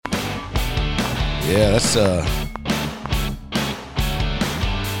Yeah,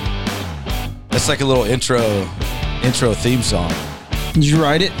 that's like a little intro theme song. Did you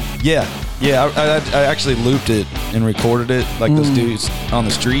write it? Yeah. I actually looped it and recorded it like those dudes on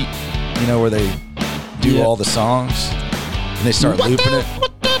the street, you know, where they do all the songs and they start looping it.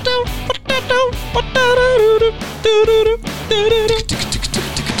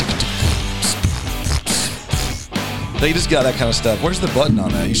 They just got that kind of stuff. Where's the button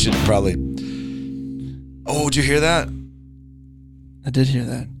on that? You should probably. Oh, did you hear that? I did hear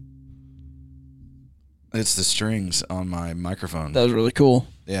that. It's the strings on my microphone. That was really cool.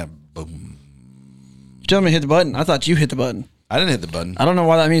 Yeah, boom. You told me to hit the button. I thought you hit the button. I didn't hit the button. I don't know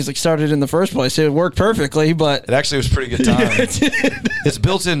why that music started in the first place. It worked perfectly, but it actually was a pretty good time. It's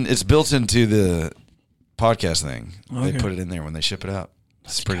built into the podcast thing. Okay. They put it in there when they ship it out.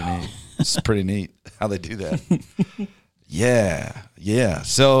 It's pretty neat. It's pretty neat how they do that. Yeah.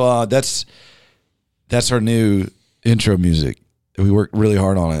 So that's our new intro music. We worked really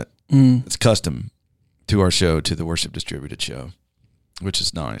hard on it. It's custom to our show, to the Worship Distributed show, which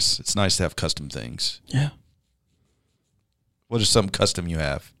is nice. It's nice to have custom things. Yeah. What is some custom you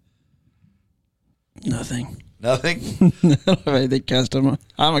have? Nothing. I don't have anything custom.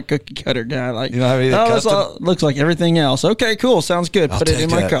 I'm a cookie cutter guy. Like, you don't have anything custom? All, looks like everything else. Okay, cool. Sounds good. Put it in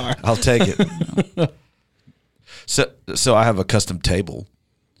my car. I'll take it. So I have a custom table.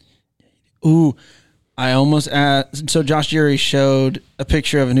 Ooh, I almost asked. So Josh Jerry showed a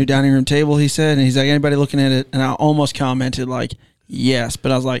picture of a new dining room table, he said, and he's like, anybody looking at it? And I almost commented like, yes,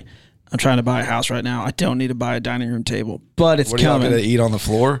 but I was like, I'm trying to buy a house right now. I don't need to buy a dining room table, but it's coming. What are you going to eat on the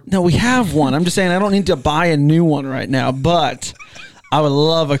floor? No, we have one. I'm just saying I don't need to buy a new one right now, but I would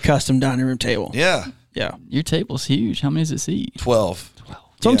love a custom dining room table. Yeah. Your table's huge. How many does it seat? 12. That's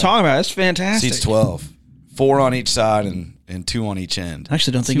what I'm talking about. It's fantastic. Seats 12. 4 on each side and 2 on each end. I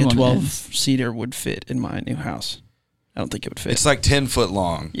actually don't think a 12-seater would fit in my new house. I don't think it would fit. It's like 10 foot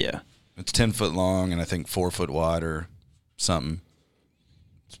long. Yeah. It's 10 foot long and I think 4 foot wide or something.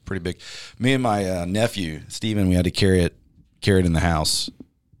 It's pretty big. Me and my nephew, Steven, we had to carry it in the house.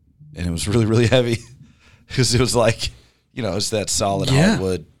 And it was really, really heavy. Because it was like, you know, it's that solid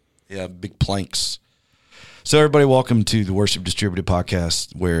hardwood. Yeah, big planks. So everybody, welcome to the Worship Distributed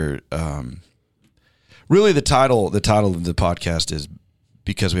podcast, where really the title of the podcast is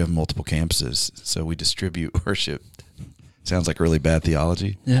because we have multiple campuses, so we distribute worship. Sounds like really bad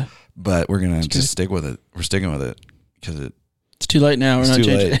theology. Yeah. But we're going to just stick with it. We're sticking with it because it's too late now. We're not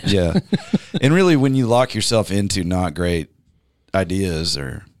changing it. Yeah. And really, when you lock yourself into not great ideas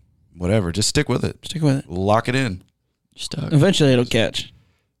or whatever, just stick with it. Stick with it. Lock it in. Stuck. Eventually it'll catch.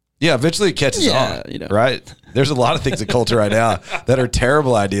 Yeah, eventually it catches on. You know. Right? There's a lot of things in culture right now that are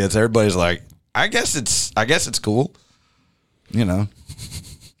terrible ideas. Everybody's like, I guess it's cool. You know.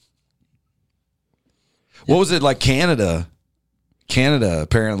 What was it like Canada? Canada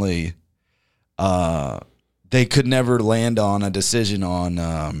apparently they could never land on a decision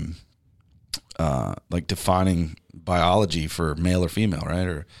on like defining biology for male or female, right?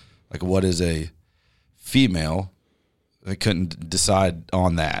 Or like what is a female? They couldn't decide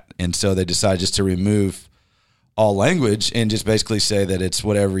on that. And so they decided just to remove all language and just basically say that it's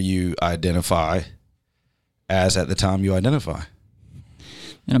whatever you identify as at the time you identify.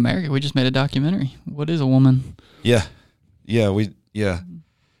 In America, we just made a documentary. What is a woman? Yeah.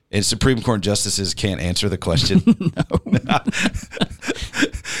 And Supreme Court justices can't answer the question. No.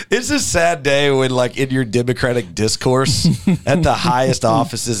 It's a sad day when, like, in your democratic discourse at the highest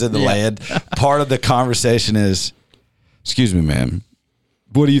offices in the land, part of the conversation is, excuse me, ma'am,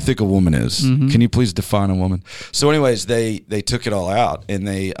 what do you think a woman is? Mm-hmm. Can you please define a woman? So anyways, they took it all out, and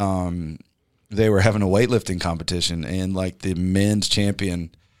they were having a weightlifting competition, and like the men's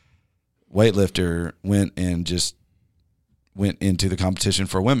champion weightlifter went into the competition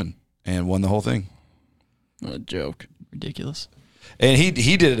for women and won the whole thing. What a joke. Ridiculous. And he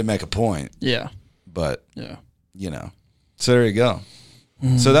did it to make a point. Yeah. But, you know, so there you go.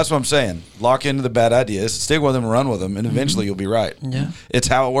 Mm-hmm. So that's what I'm saying. Lock into the bad ideas, stick with them, run with them, and eventually you'll be right. Yeah. It's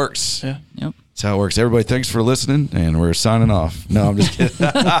how it works. Yeah. Yep. It's how it works. Everybody, thanks for listening, and we're signing off. No, I'm just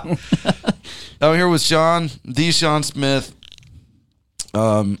kidding. I'm here with Sean, the Sean Smith.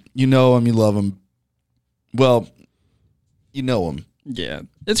 You know him, you love him. Well, you know him. Yeah.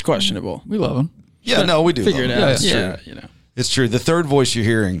 It's questionable. We love him. Yeah, but no, we do. Figure it out. Yeah, you know. It's true. The third voice you're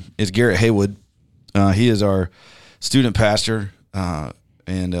hearing is Garrett Haywood. He is our student pastor,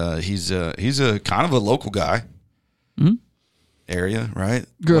 and he's a kind of a local guy. Mm-hmm. Area, right?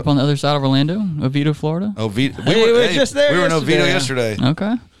 Grew up on the other side of Orlando, Oviedo, Florida. Oviedo. We were just there. We were in Oviedo yesterday.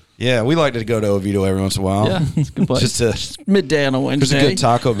 Okay. Yeah, we like to go to Oviedo every once in a while. Yeah, it's a good place. Just Midday on a there's Wednesday. a good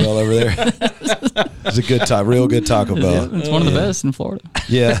Taco Bell over there. It's a good real good Taco Yeah, Bell. it's one of the best in Florida.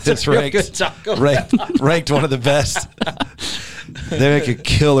 Yeah, it's ranked, good taco. ranked one of the best. They make a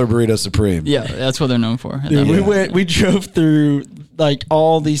killer burrito supreme. Yeah, that's what they're known for. Dude, Yeah. we drove through like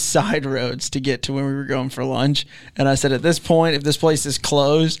all these side roads to get to when we were going for lunch. And I said, at this point, if this place is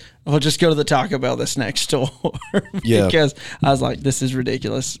closed, we'll just go to the Taco Bell that's next door. Yeah. Because I was like, this is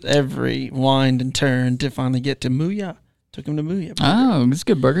ridiculous. Every wind and turn to finally get to Muya. Took him to Muya. Oh, it's a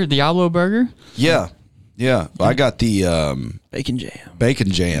good burger. Diablo burger. Yeah. I got the Bacon jam. bacon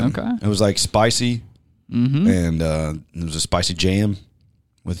jam. Okay. It was like spicy, Mm-hmm. and it was a spicy jam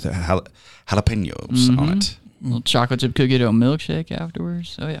with the jalapenos on it. Little chocolate chip cookie dough milkshake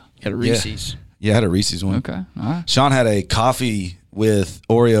afterwards. Oh, yeah. Got a Reese's. Yeah, I had a Reese's one. Okay. All right. Sean had a coffee with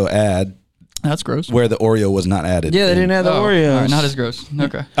Oreo ad That's gross. where the Oreo was not added. Yeah, they didn't have the Oh, Oreos. all right, not as gross.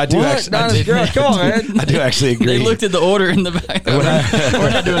 Okay. I do What? actually. Not I as did- gross. Come on, man. I do actually agree. They looked at the order in the back. We're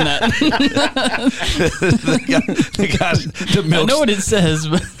not doing that. the I know what it says,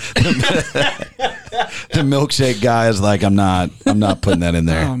 but the milkshake guy is like, I'm not putting that in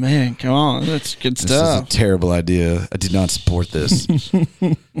there. Oh, man. Come on. That's good This is stuff. a terrible idea. I did not support this.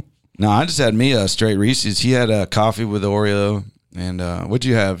 No, I just had me a straight Reese's. He had a coffee with Oreo. And what'd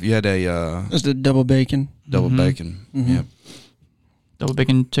you have? You had a That's the double bacon. double bacon. Yep. double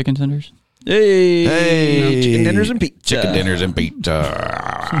bacon chicken tenders. Hey. Hey. Chicken dinners and pizza. Chicken dinners and pizza.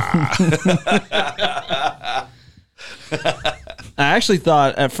 I actually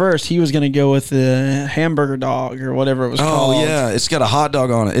thought at first he was going to go with the hamburger dog or whatever it was called. Oh yeah, it's got a hot dog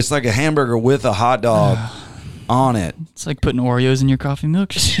on it. It's like a hamburger with a hot dog on it. It's like putting Oreos in your coffee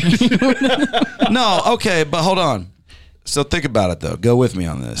milkshake. No, okay, but hold on. So think about it though. Go with me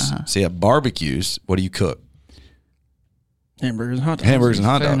on this. Uh-huh. See, at barbecues, what do you cook? Hamburgers and hot dogs. Hamburgers and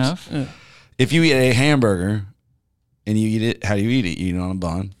hot Fair dogs. enough. If you eat a hamburger and you eat it, how do you eat it? You eat it on a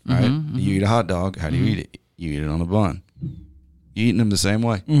bun, right? Mhm, You eat a hot dog, how do you eat it? You eat it on a bun. You eating them the same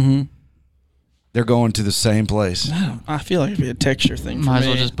way. Mm-hmm. They're going to the same place. I feel like it'd be a texture thing for Might as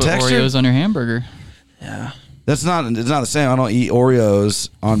me. well just put Texture? Oreos on your hamburger. Yeah. It's not the same. I don't eat Oreos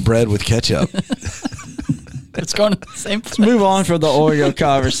on bread with ketchup. It's going to the same Let's place. move on from the Oreo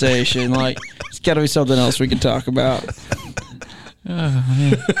conversation. Like, it's got to be something else we can talk about.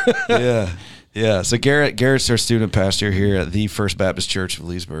 Yeah. So Garrett's our student pastor here at the First Baptist Church of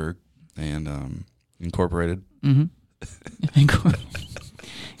Leesburg and Incorporated. Mm-hmm.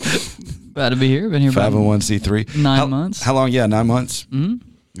 Glad to be here. Been here about 501c3. 9 months. How long? Yeah, 9 months.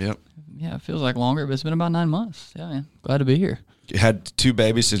 Mm-hmm. Yep. Yeah, it feels like longer, but it's been about 9 months. Yeah, man. Glad to be here. You had 2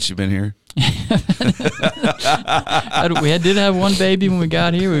 babies since you've been here. We did have one baby when we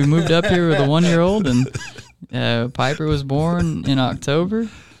got here. We moved up here with a 1-year-old, and Piper was born in October.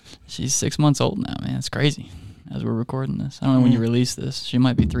 She's 6 months old now, man. It's crazy as we're recording this. I don't know when you release this. She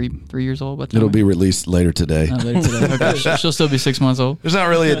might be three years old by the time It'll be released later today. later today. Okay, she'll still be 6 months old. There's not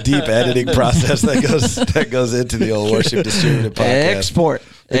really a deep editing process that goes into the old Worship Distributed podcast. Export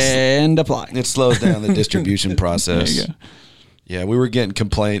and apply. It slows down the distribution process. There you go. Yeah, we were getting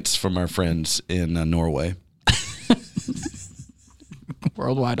complaints from our friends in Norway.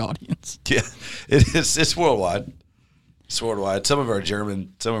 Worldwide audience. Yeah, it is. It's worldwide. It's worldwide. Some of our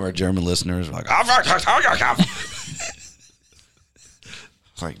German listeners are like,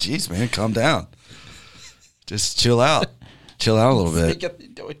 it's like, geez, man, calm down. Just chill out. Chill out a little bit.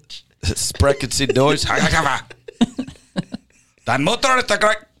 Sprechen Sie Deutsch? Dein Motor ist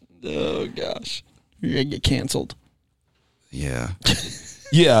korrekt. Oh, gosh. You're going to get canceled. Yeah.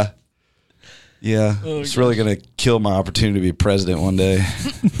 Yeah. Yeah. It's really going to kill my opportunity to be president one day.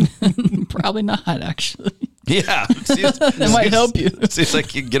 Probably not, actually. Yeah. That might help you. It seems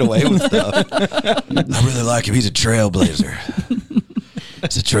like you can get away with stuff. I really like him. He's a trailblazer.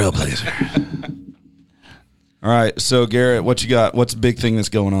 He's a trailblazer. All right. So, Garrett, what you got? What's the big thing that's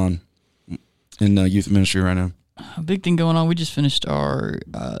going on in youth ministry right now? A big thing going on. We just finished our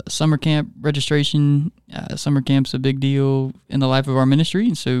summer camp registration. Summer camp's a big deal in the life of our ministry,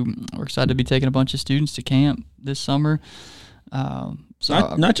 and so we're excited to be taking a bunch of students to camp this summer.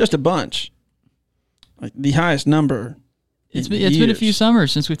 Not just a bunch. Like the highest number. It's been a few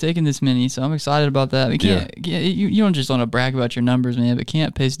summers since we've taken this many, so I'm excited about that. We can't. You don't just want to brag about your numbers, man, but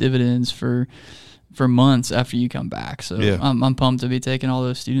camp pays dividends for months after you come back. So I'm pumped to be taking all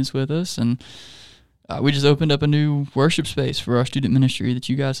those students with us, and we just opened up a new worship space for our student ministry that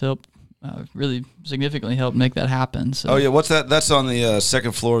you guys helped really significantly help make that happen. So. Oh, yeah. What's that? That's on the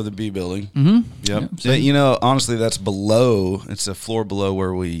second floor of the B building. Mm-hmm. Yep. Yeah, You know, honestly, that's below. It's a floor below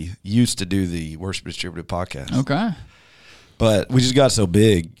where we used to do the Worship Distributed podcast. Okay. But we just got so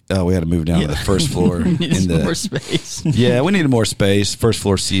big, we had to move down to the first floor. More space. Yeah, we needed more space. First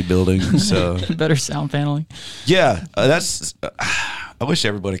floor C building. So better sound paneling. Yeah, that's. I wish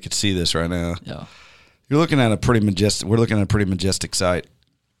everybody could see this right now. Yeah, you're looking at a pretty majestic. We're looking at a pretty majestic site.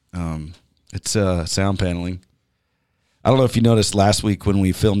 It's sound paneling. I don't know if you noticed last week when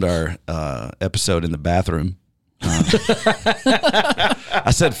we filmed our episode in the bathroom. I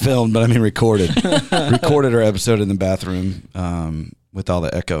said filmed, but I mean recorded. Recorded our episode in the bathroom with all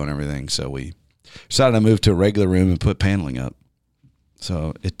the echo and everything. So we decided to move to a regular room and put paneling up.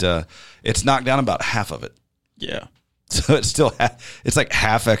 So it's knocked down about half of it. Yeah. So it's still it's like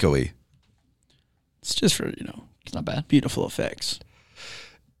half echoey. It's just for it's not bad. Beautiful effects.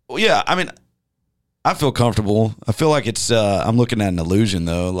 Well, yeah, I mean, I feel comfortable. I feel like it's I'm looking at an illusion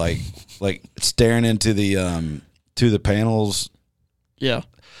though, like staring into the panels. Yeah.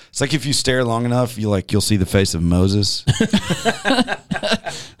 It's like if you stare long enough, you'll see the face of Moses.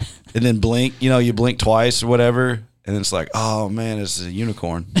 And then blink, you blink twice or whatever, and it's like, oh man, it's a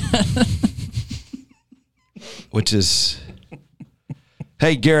unicorn. Which is,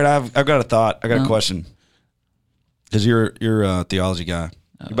 hey Garrett, I've got a thought. I got a question. Because you're a theology guy.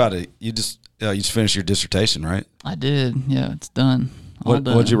 You just finished your dissertation, right? I did. Yeah, it's done.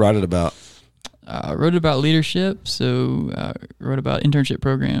 What'd you write it about? I wrote about leadership. So I wrote about internship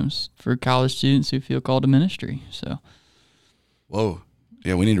programs for college students who feel called to ministry. So, whoa,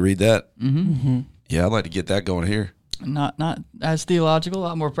 yeah, we need to read that. Mm-hmm. Mm-hmm. Yeah, I'd like to get that going here. Not as theological, a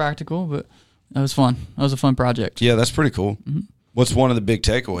lot more practical, but that was fun. That was a fun project. Yeah, that's pretty cool. Mm-hmm. What's one of the big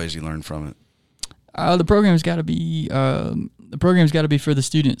takeaways you learned from it? The program's got to be for the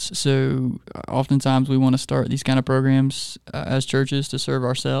students. So oftentimes we want to start these kind of programs as churches to serve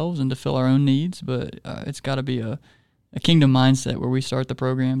ourselves and to fill our own needs, but it's got to be a kingdom mindset where we start the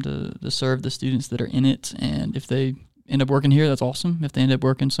program to serve the students that are in it. And if they end up working here, that's awesome. If they end up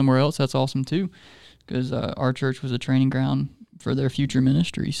working somewhere else, that's awesome too, because our church was a training ground for their future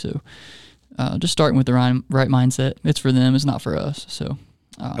ministry. So just starting with the right mindset. It's for them. It's not for us. So.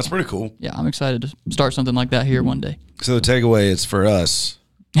 That's pretty cool. Yeah, I'm excited to start something like that here one day. So the takeaway is for us.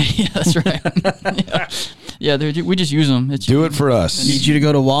 Yeah, that's right. yeah, we just use them. Do it for us. I need you to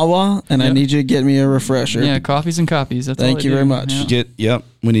go to Wawa, and I need you to get me a refresher. Yeah, coffees and copies. That's Thank you very much. Yeah.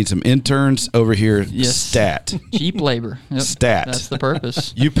 We need some interns over here. Yes. Stat. Cheap labor. Yep. Stat. That's the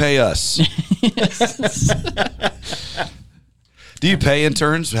purpose. You pay us. Do you pay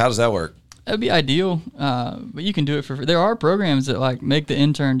interns? How does that work? That'd be ideal, but you can do it for free. There are programs that make the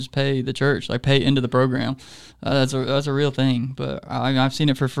interns pay the church, pay into the program. That's a real thing. But I've seen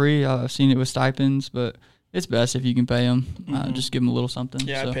it for free. I've seen it with stipends, but it's best if you can pay them. Just give them a little something.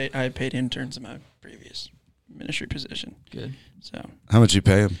 Yeah, so. I paid interns in my previous ministry position. Good. So how much you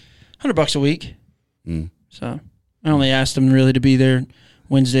pay them? $100 a week. Mm. So I only asked them really to be there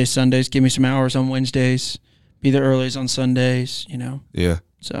Wednesdays, Sundays. Give me some hours on Wednesdays. Be there earlies on Sundays. Yeah.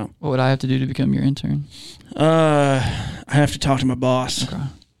 So what would I have to do to become your intern? I have to talk to my boss Okay.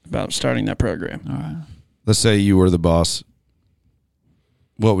 about starting that program. All right. Let's say you were the boss.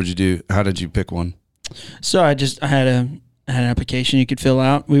 What would you do? How did you pick one? So I had an application you could fill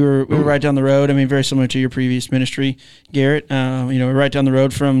out. We were right down the road. I mean, very similar to your previous ministry, Garrett. We're right down the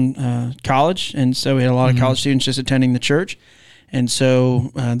road from college, and so we had a lot of college students just attending the church. And so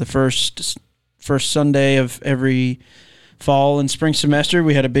the first Sunday of every fall and spring semester,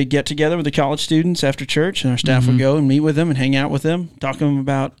 we had a big get-together with the college students after church, and our staff would go and meet with them and hang out with them, talk to them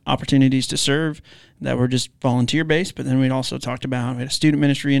about opportunities to serve that were just volunteer-based. But then we'd also talked about, we had a student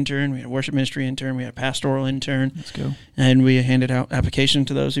ministry intern, we had a worship ministry intern, we had a pastoral intern. Let's go. And we handed out applications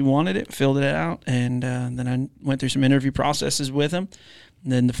to those who wanted it, filled it out, and then I went through some interview processes with them.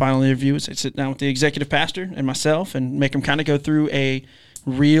 And then the final interview was I'd sit down with the executive pastor and myself and make them kind of go through a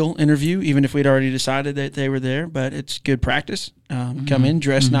real interview, even if we'd already decided that they were there. But it's good practice. Come in,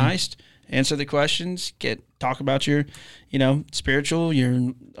 dress nice, answer the questions, talk about your, spiritual,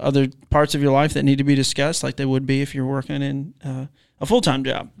 your other parts of your life that need to be discussed, like they would be if you're working in a full-time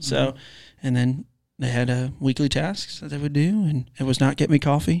job. So, and then they had weekly tasks that they would do, and it was not get me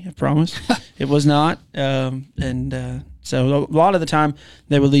coffee, I promise. It was not. So a lot of the time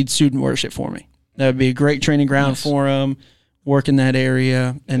they would lead student worship for me. That would be a great training ground for them. Work in that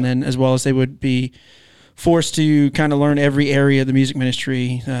area, and then as well as they would be forced to kind of learn every area of the music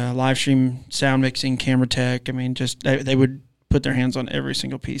ministry, live stream, sound mixing, camera tech. I mean, just they would put their hands on every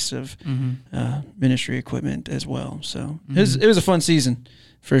single piece of ministry equipment as well. So it was a fun season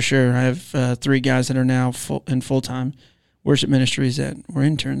for sure. I have 3 guys that are now in full-time worship ministries that were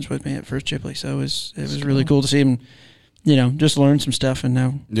interns with me at First Chipley. So it was really cool to see them just learn some stuff and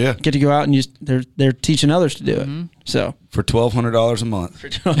now get to go out and they're teaching others to do it. So for $1,200 a month.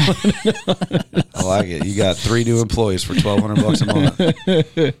 I like it. You got 3 new employees for $1,200 a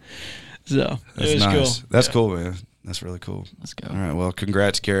month. So that's nice. Cool. That's cool, man. That's really cool. Let's go. All right. Well,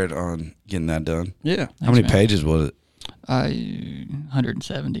 congrats, Garrett, on getting that done. Yeah. How many pages was it?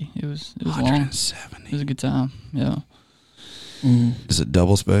 170. It was 170. Long. It was a good time. Yeah. Is it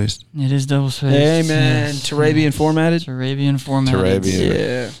double spaced? It is double spaced. Amen. Turabian formatted? Turabian formatted.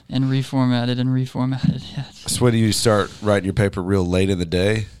 Yeah. And reformatted. Yeah. So when do you start writing your paper real late in the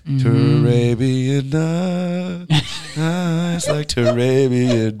day? Turabian nights like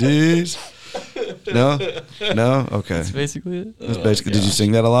Turabian days. No? Okay. That's basically it. That's basically. Did you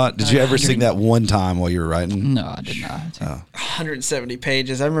sing that a lot? Did you ever sing that one time while you were writing? No, I did not. Oh. 170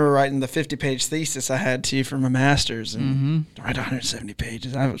 pages. I remember writing the 50-page thesis I had to for my master's, and to write 170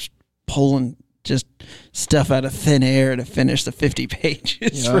 pages. I was pulling just stuff out of thin air to finish the 50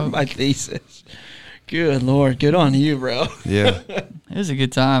 pages for my thesis. Good Lord, good on you, bro. Yeah, it was a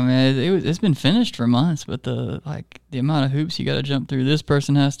good time, man. It's been finished for months, but the amount of hoops you got to jump through. This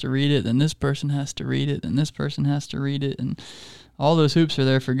person has to read it, then this person has to read it, then this person has to read it, and all those hoops are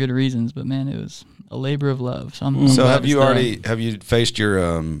there for good reasons. But man, it was a labor of love. So have you faced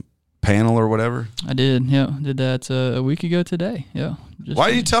your panel or whatever? I did. Yeah, did that a week ago today. Yeah. Why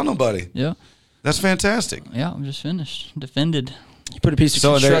didn't you tell nobody? Yeah, that's fantastic. Yeah, I'm just finished. Defended. You put a piece of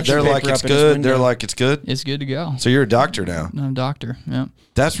construction they're paper like it's up good. They're like it's good. It's good to go. So you're a doctor now. I'm a doctor. Yeah.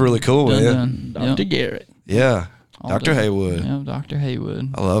 That's really cool, man. Dr. Garrett. Yeah. Dr. Haywood. Yeah, Dr.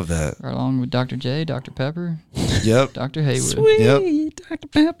 Haywood. I love that. Right along with Dr. J, Dr. Pepper. Yep. Dr. Haywood. Sweet Dr.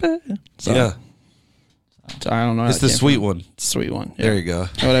 Pepper. So, yeah. So I don't know. It's the sweet one. Sweet one. Yeah. There you go.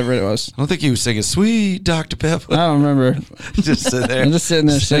 Whatever it was. I don't think he was singing "Sweet Dr. Pepper." I don't remember. Just sitting there. I'm just sitting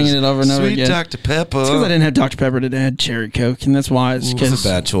there singing it over and over again. Sweet Dr. Pepper. It's because I didn't have Dr. Pepper today. I had Cherry Coke, and that's why. It's a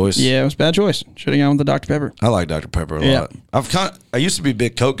bad choice. Yeah, it was a bad choice. Should have gone with the Dr. Pepper. I like Dr. Pepper a lot. I used to be a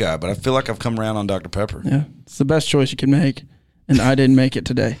big Coke guy, but I feel like I've come around on Dr. Pepper. Yeah, it's the best choice you can make, and I didn't make it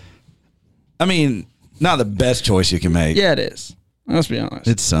today. I mean, not the best choice you can make. Yeah, it is. Let's be honest.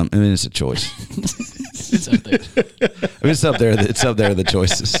 It's a choice. It's up there. It's up there. It's up there with the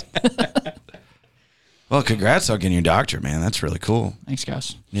choices. Well, congrats on getting your doctorate, man. That's really cool. Thanks,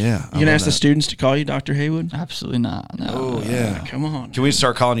 guys. Yeah. You gonna ask the students to call you Dr. Haywood? Absolutely not. No. Oh, yeah. Come on. Can we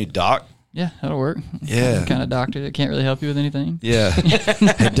start calling you Doc? Yeah, that'll work. Yeah. The kind of doctor that can't really help you with anything. Yeah.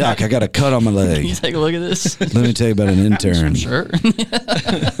 Hey, Doc, I got a cut on my leg. Can you take a look at this? Let me tell you about an intern. Sure.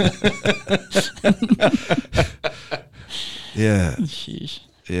 Yeah. Sheesh.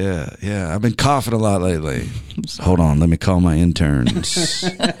 Yeah. I've been coughing a lot lately. Hold on. Let me call my interns.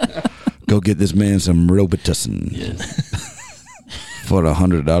 Go get this man some Robitussin. Yes. For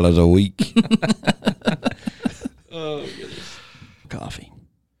 $100 a week. Oh, goodness. Coffee.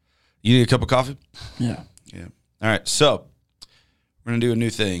 You need a cup of coffee? Yeah. Yeah. All right. So we're going to do a new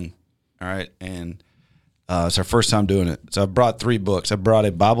thing. All right. And it's our first time doing it. So I brought 3 books. I brought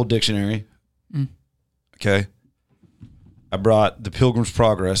a Bible dictionary. Okay. I brought The Pilgrim's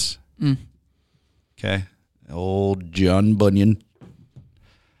Progress. Okay. Old John Bunyan.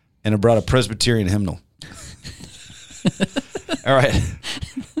 And I brought a Presbyterian hymnal. All right.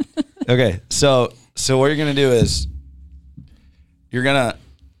 Okay. So what you're going to do is you're going to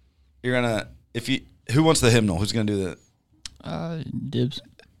who wants the hymnal? Who's going to do that? Dibs.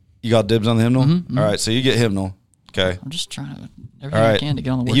 You got dibs on the hymnal? Mm-hmm. All right. So you get hymnal. Okay. I'm just trying to everything I can to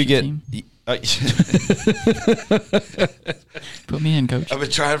get on the worship team. Put me in, coach. I've been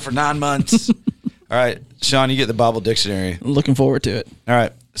trying for 9 months. All right, Sean, you get the Bible dictionary. Looking forward to it. All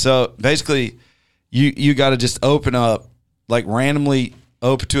right. So basically, you got to just open up, like randomly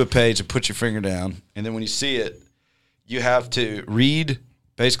open to a page and put your finger down. And then when you see it, you have to read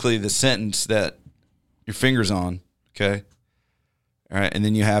basically the sentence that your finger's on. Okay. All right. And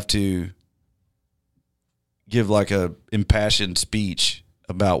then you have to give like a impassioned speech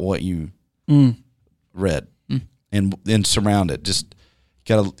about what you read and surround it. Just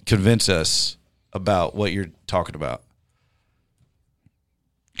got to convince us about what you're talking about.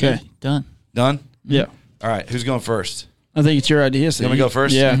 Okay. Done? Yeah. All right. Who's going first? I think it's your idea. So you want me to go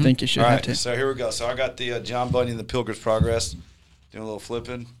first? Yeah, I think you should. All have right. to. So here we go. So I got the John Bunyan, The Pilgrim's Progress. Doing a little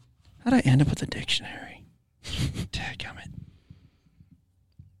flipping. How'd I end up with a dictionary? Dadgummit.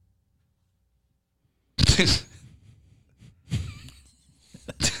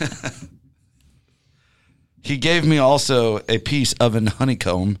 He gave me also a piece of an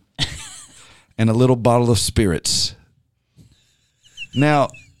honeycomb and a little bottle of spirits. Now,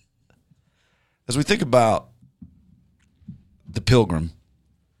 as we think about the pilgrim,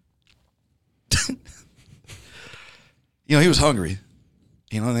 he was hungry.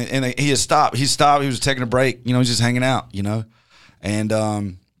 And he had stopped. He stopped. He was taking a break. He was just hanging out.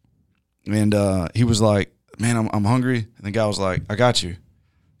 And he was like, "Man, I'm hungry." And the guy was like, "I got you."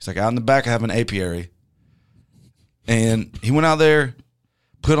 He's like, "Out in the back, I have an apiary." And he went out there,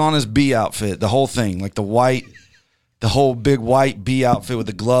 put on his bee outfit, the whole thing, like the whole big white bee outfit with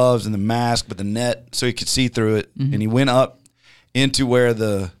the gloves and the mask with the net so he could see through it. Mm-hmm. And he went up into where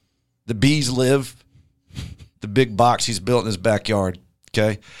the bees live, the big box he's built in his backyard.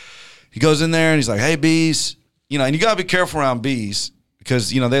 Okay. He goes in there and he's like, "Hey, bees," and you got to be careful around bees because,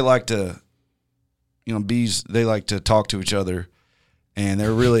 they like to, bees, they like to talk to each other, and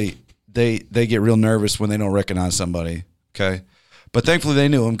they're really, they get real nervous when they don't recognize somebody. Okay. But thankfully they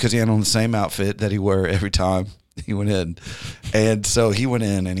knew him because he had on the same outfit that he wore every time he went in. And so he went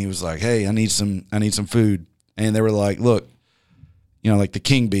in and he was like, "Hey, I need some food." And they were like, "Look," like the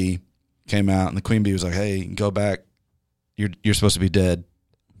king bee came out and the queen bee was like, "Hey, go back. You're supposed to be dead."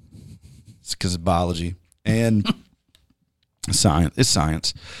 It's because it's biology and science. It's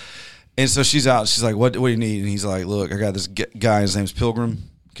science. And so she's out. She's like, "What do you need?" And he's like, "Look, I got this guy. His name's Pilgrim.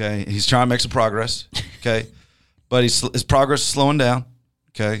 Okay, he's trying to make some progress. Okay, but his progress is slowing down.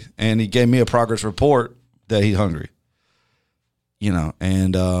 Okay, and he gave me a progress report that he's hungry.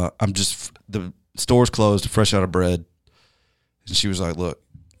 And I'm just the store's closed, fresh out of bread." And she was like, "Look,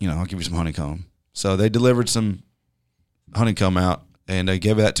 I'll give you some honeycomb." So they delivered some honeycomb out, and they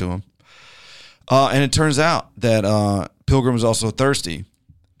gave that to him. And it turns out that Pilgrim was also thirsty.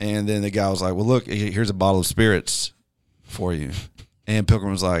 And then the guy was like, "Well, look, here's a bottle of spirits for you." And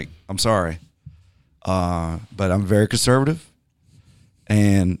Pilgrim was like, "I'm sorry, but I'm very conservative,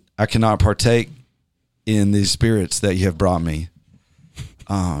 and I cannot partake in these spirits that you have brought me."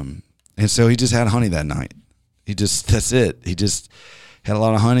 And so he just had honey that night. That's it. He just had a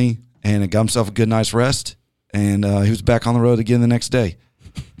lot of honey and got himself a good night's rest. And he was back on the road again the next day.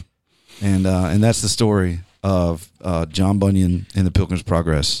 And that's the story of John Bunyan and the Pilgrim's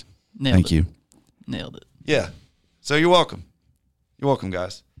Progress. Thank you. Nailed it. Yeah. So you're welcome. You're welcome,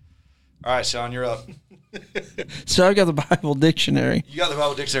 guys. All right, Sean, you're up. So I got the Bible dictionary. You got the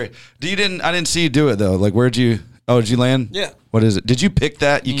Bible dictionary. I didn't see you do it though. Like, did you land? Yeah. What is it? Did you pick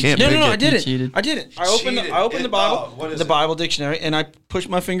that? You can't pick it. No, I didn't. I opened the Bible, what is Bible dictionary, and I pushed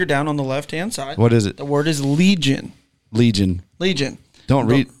my finger down on the left-hand side. What is it? The word is legion. Legion. Don't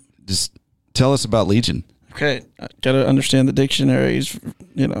read. Just tell us about legion. Okay. I got to understand the dictionaries,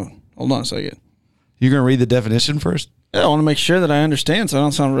 Hold on a second. You're going to read the definition first? Yeah, I want to make sure that I understand so I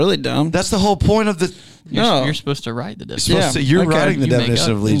don't sound really dumb. That's the whole point of the... You're supposed to write the definition. You're writing the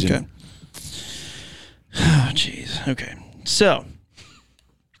definition of legion. Okay. Oh, jeez. Okay. So,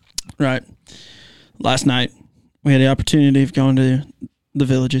 right. Last night, we had the opportunity of going to the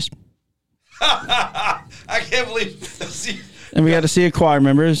Villages. I can't believe... And we got to see a choir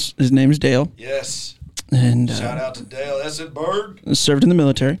member. His name is Dale. Yes. And shout out to Dale Essenberg. Served in the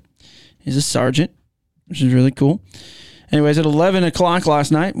military. He's a sergeant, which is really cool. Anyways, at 11 o'clock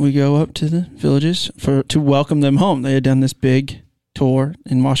last night, we go up to the Villages to welcome them home. They had done this big tour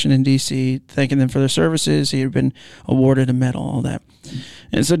in Washington, D.C., thanking them for their services. He had been awarded a medal, all that.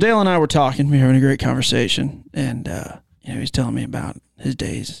 And so Dale and I were talking. We were having a great conversation. And, he was telling me about his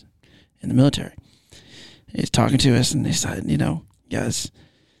days in the military. He's talking to us, and he said, guys,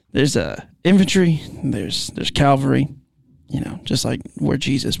 there's infantry, there's cavalry, just like where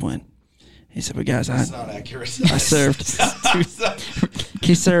Jesus went. He said, "But guys, that's not accurate. I served."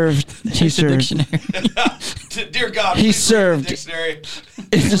 He served. Dictionary. Dear God, he served dictionary.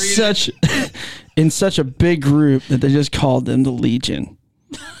 in such a big group that they just called them the Legion.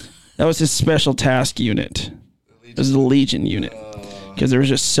 That was his special task unit. It was the Legion unit because there was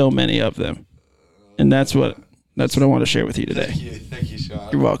just so many of them. And that's what I want to share with you today. Thank you, Sean.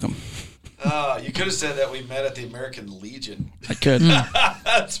 You're welcome. You could have said that we met at the American Legion. I could.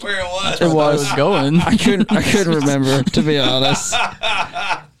 That's where it was. It was going. I couldn't remember, to be honest.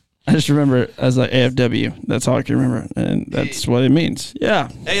 I just remember it as like AFW. That's all I can remember, and that's what it means. Yeah.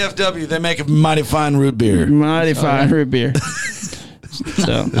 AFW. They make a mighty fine root beer. Mighty fine root beer.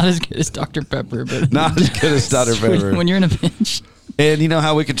 So not as good as Dr. Pepper, but not as good as Dr. Pepper. When you're in a pinch. And you know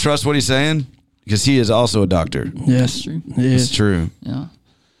how we can trust what he's saying? Because he is also a doctor. Yes, true. It's true. Yeah,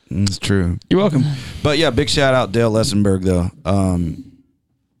 it's true. You're welcome. But yeah, big shout out Dale Essenberg though.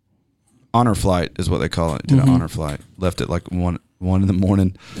 Honor flight is what they call it. Did an honor flight. Left at like 1 in the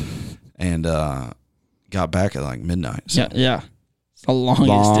morning, and got back at like midnight. So yeah. It's the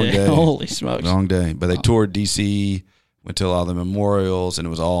longest day. Holy smokes. Long day. But they toured DC, went to a lot of the memorials, and it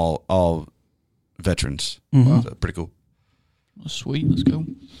was all veterans. So pretty cool. Well, sweet. Let's go.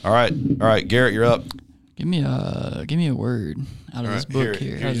 All right, Garrett, you're up. Give me a word out of this book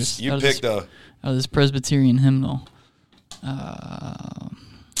here. Out of this Presbyterian hymnal.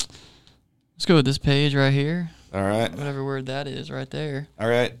 Let's go with this page right here. All right. Whatever word that is right there. All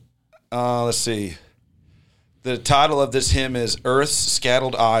right. Let's see. The title of this hymn is Earth's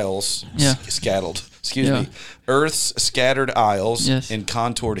Scattered Isles. Yeah. Excuse me. Earth's Scattered Isles and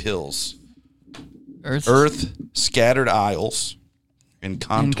Contoured Hills. Earth Scattered Isles and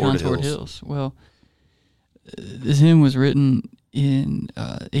Contoured Hills. Well, this hymn was written in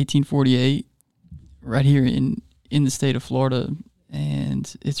 1848 right here in the state of Florida,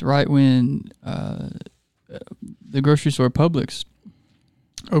 and it's right when the grocery store Publix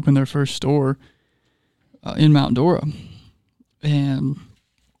opened their first store in Mount Dora. And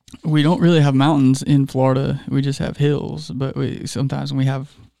we don't really have mountains in Florida. We just have hills, but sometimes when we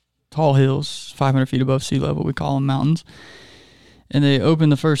have tall hills, 500 feet above sea level, we call them mountains. And they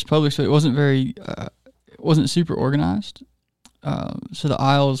opened the first Publix, but it wasn't wasn't super organized. So the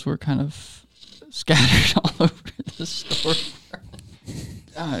aisles were kind of scattered all over the store.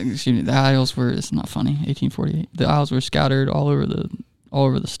 Excuse me, the aisles were, it's not funny, 1848. The aisles were scattered all over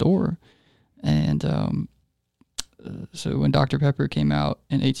the store. And so when Dr. Pepper came out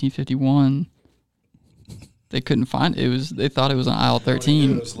in 1851, they couldn't find it. They thought it was on aisle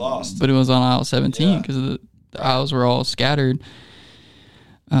 13. It was lost. But it was on aisle 17 because the aisles were all scattered.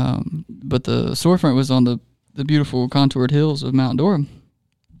 But the storefront was on the beautiful contoured hills of Mount Dora.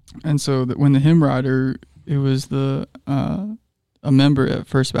 And so that when the hymn writer, it was a member at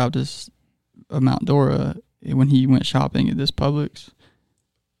First Baptist of Mount Dora, when he went shopping at this Publix,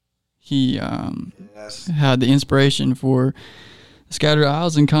 he had the inspiration for Scattered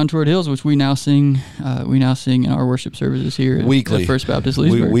Isles and Contoured Hills, which we now sing in our worship services here weekly at First Baptist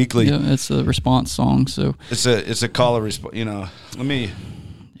Leesburg. Weekly. Yeah, it's a response song. So it's a call of response. I'm going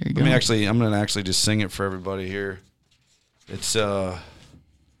to actually just sing it for everybody here. It's in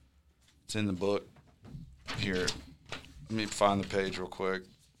the book here. Let me find the page real quick.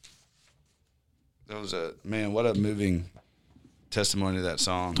 That was what a moving testimony to that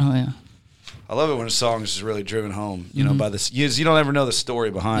song. Oh yeah. I love it when a song is really driven home, by this. You don't ever know the story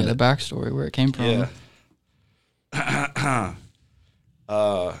behind it. The backstory, where it came from. Yeah.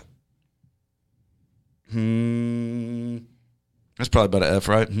 That's probably about an F,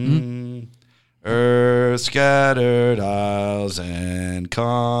 right? Earth scattered isles and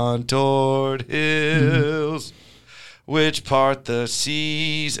contoured hills, which part the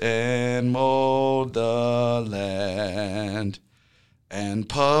seas and mold the land. And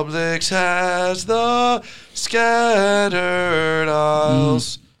Publix has the scattered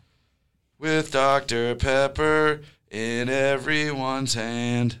isles with Dr. Pepper in everyone's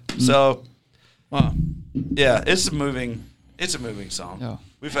hand. So, wow. Yeah, it's a moving song. Yeah.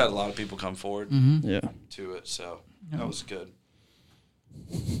 We've had a lot of people come forward to it, so that was good.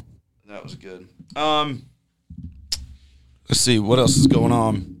 That was good. Let's see what else is going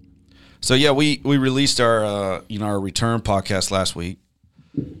on. So yeah, we released our our return podcast last week.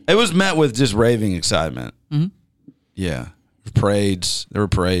 It was met with just raving excitement. Mm-hmm. Yeah, there were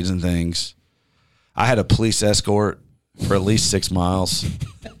parades and things. I had a police escort for at least 6 miles.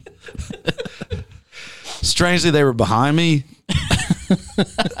 Strangely, they were behind me,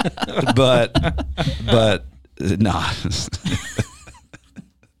 but nah.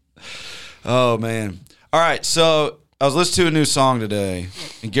 Oh man! All right, so I was listening to a new song today,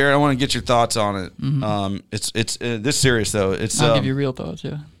 and Garrett, I want to get your thoughts on it. Mm-hmm. It's this serious though. I'll give you real thoughts.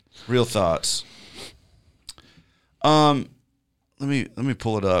 Yeah, real thoughts. Let me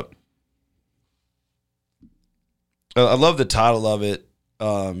pull it up. I love the title of it.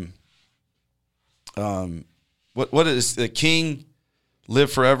 What is the King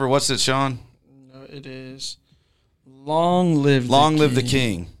live forever? What's it, Sean? No, it is Long Live the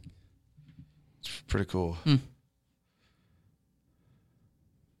King. It's pretty cool.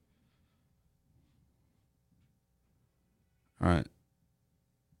 All right.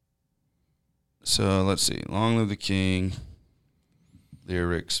 So let's see. Long Live the King.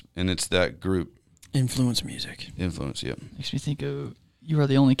 Lyrics. And it's that group. Influence Music. Influence, yep. Makes me think of You Are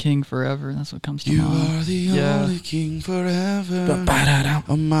the Only King Forever. That's what comes to mind. You are the only king forever.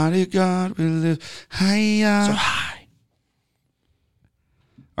 Almighty God, we live high. So high.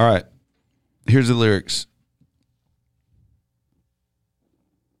 All right. Here's the lyrics.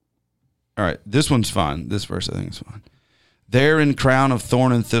 All right. This one's fine. This verse, I think, is fine. There in crown of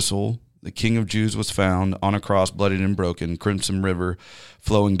thorn and thistle, the King of Jews was found, on a cross bloodied and broken, crimson river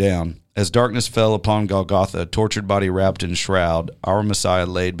flowing down. As darkness fell upon Golgotha, tortured body wrapped in shroud, our Messiah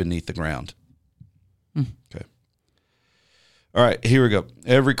laid beneath the ground. Okay. All right, here we go.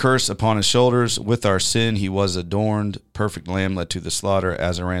 Every curse upon his shoulders, with our sin he was adorned. Perfect lamb led to the slaughter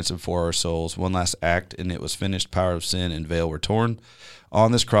as a ransom for our souls. One last act, and it was finished. Power of sin and veil were torn.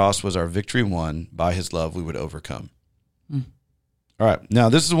 On this cross was our victory won. By his love we would overcome. All right, now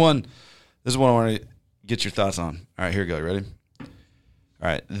this is one I want to get your thoughts on. All right, here we go. You ready? All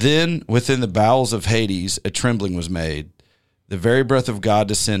right. Then within the bowels of Hades a trembling was made. The very breath of God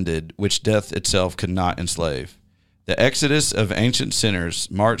descended, which death itself could not enslave. The exodus of ancient sinners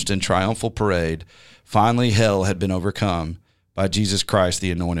marched in triumphal parade. Finally, hell had been overcome by Jesus Christ,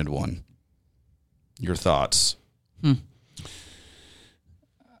 the Anointed One. Your thoughts? The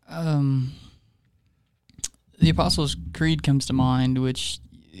Apostles' Creed comes to mind, which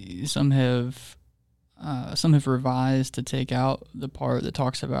some have revised to take out the part that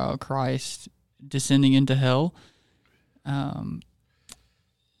talks about Christ descending into hell. I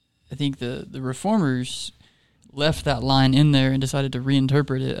think the Reformers left that line in there and decided to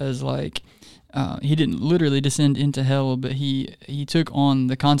reinterpret it as like he didn't literally descend into hell, but he took on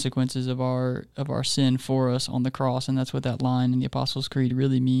the consequences of our sin for us on the cross, and that's what that line in the Apostles' Creed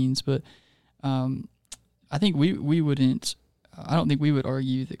really means. But I think we wouldn't. I don't think we would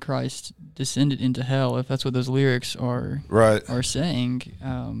argue that Christ descended into hell if that's what those lyrics are saying.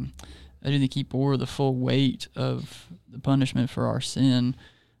 I do think he bore the full weight of the punishment for our sin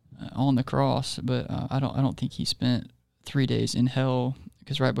on the cross, but I don't think he spent 3 days in hell,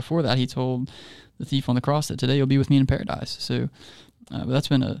 because right before that he told the thief on the cross that today you'll be with me in paradise. So, but that's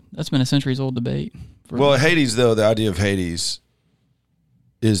been a centuries old debate. Well, Hades, though, the idea of Hades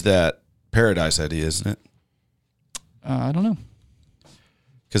is that paradise idea, isn't it? I don't know.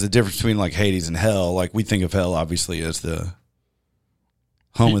 Because the difference between like Hades and hell, like we think of hell obviously as the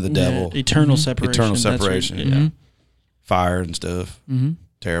home of the devil, eternal separation. Eternal separation, yeah. Fire and stuff. Mm-hmm.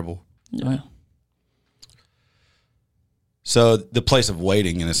 Terrible. Yeah. So the place of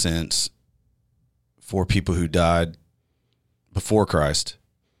waiting, in a sense, for people who died before Christ,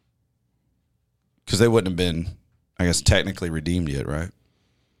 because they wouldn't have been, I guess, technically redeemed yet, right?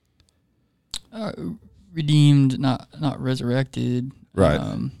 Redeemed, not resurrected. Right.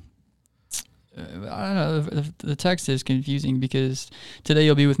 I don't know. The text is confusing because today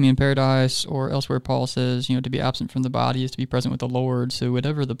you'll be with me in paradise, or elsewhere Paul says, to be absent from the body is to be present with the Lord. So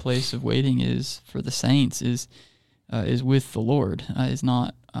whatever the place of waiting is for the saints is with the Lord. Is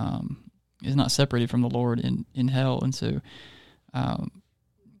not separated from the Lord in hell. And so, I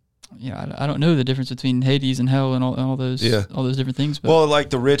don't know the difference between Hades and hell and all those different things. But. Well, like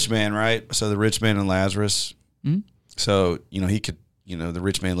the rich man, right? So the rich man and Lazarus. Mm-hmm. So he could. The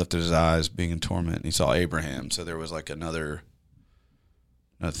rich man lifted his eyes being in torment, and he saw Abraham. So there was like another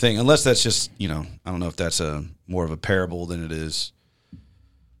thing. Unless that's just, I don't know if that's more of a parable than it is,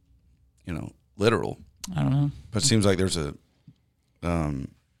 literal. I don't know. But it seems like there's a,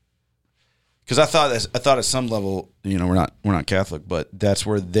 because I thought at some level, we're not Catholic, but that's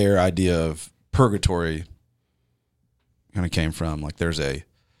where their idea of purgatory kind of came from. Like there's a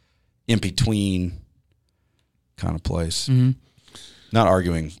in between kind of place. Mm-hmm. Not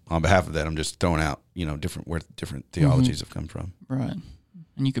arguing on behalf of that. I'm just throwing out, different where different theologies have come from. Right.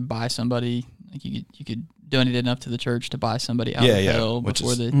 And you could buy somebody, like you could donate enough to the church to buy somebody out of hell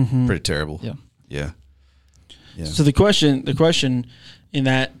before they. Pretty terrible. Yeah. So the question in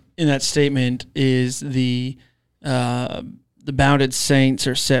that statement is the bounded saints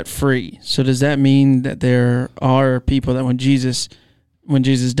are set free. So does that mean that there are people that when Jesus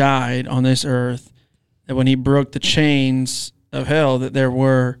died on this earth, that when he broke the chains of hell, that there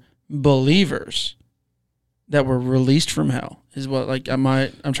were believers that were released from hell? Is what I'm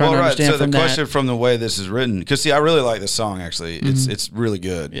trying to understand. So the question from the way this is written, because I really like this song actually. Mm-hmm. It's really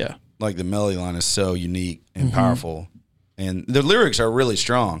good. Yeah, like the melody line is so unique and powerful, and the lyrics are really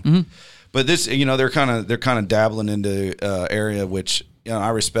strong. Mm-hmm. But this, they're kind of dabbling into area which I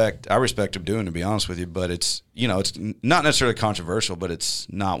respect them doing, to be honest with you. But it's it's not necessarily controversial, but it's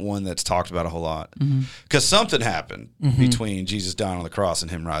not one that's talked about a whole lot, because something happened between Jesus dying on the cross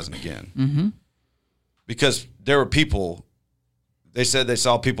and him rising again. Mm-hmm. Because there were people, they said they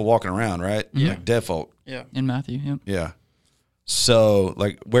saw people walking around, right? Yeah. Like dead folk. Yeah. In Matthew, yeah. Yeah. So,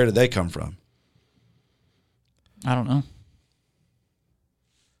 where did they come from? I don't know.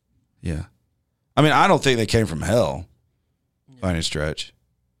 Yeah. I mean, I don't think they came from hell by any stretch.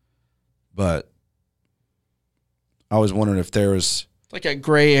 But I was wondering if there was like a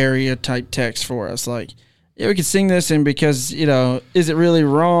gray area type text for us. Like, yeah, we could sing this, and because, is it really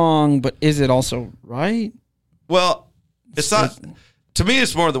wrong, but is it also right? Well, it's not. To me,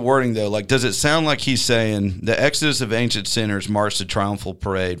 it's more the wording, though. Like, does it sound like he's saying the exodus of ancient sinners marched a triumphal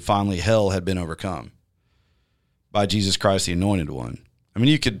parade, finally hell had been overcome by Jesus Christ, the Anointed One. I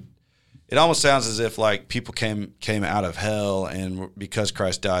mean, it almost sounds as if like people came out of hell, and because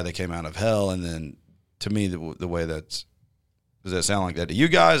Christ died, they came out of hell. And then, to me, the way does that sound like that to you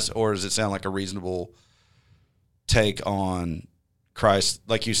guys, or does it sound like a reasonable take on Christ?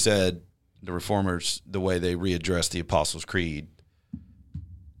 Like you said, the Reformers, the way they readdress the Apostles' Creed.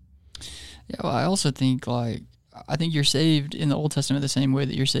 Yeah, well, I also think I think you're saved in the Old Testament the same way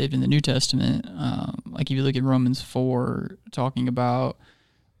that you're saved in the New Testament. Like if you look at Romans 4, talking about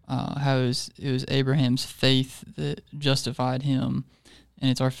how it was Abraham's faith that justified him, and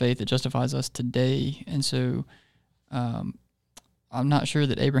it's our faith that justifies us today. And so I'm not sure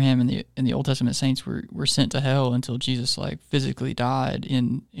that Abraham and the Old Testament saints were sent to hell until Jesus physically died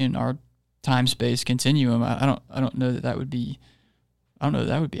in our time-space continuum. I don't know that would be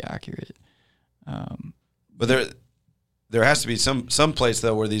accurate. But there has to be some place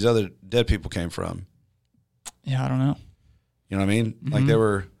though where these other dead people came from. Yeah, I don't know. You know what I mean? Mm-hmm. Like they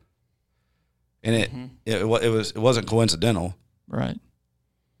were, and it wasn't coincidental, right?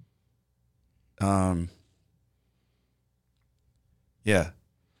 Yeah,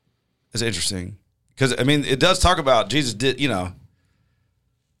 it's interesting because I mean it does talk about Jesus did, you know,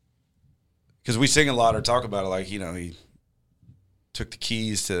 because we sing a lot or talk about it like, you know, he took the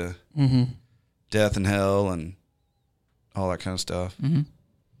keys to death and hell and all that kind of stuff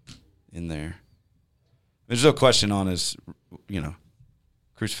in there. There's no question on his, you know,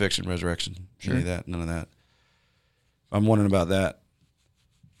 crucifixion, resurrection, any of that, none of that. I'm wondering about that.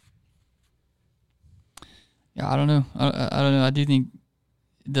 Yeah, I don't know. I don't know. I do think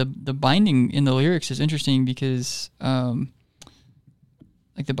the binding in the lyrics is interesting because, the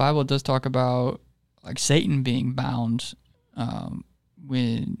Bible does talk about Satan being bound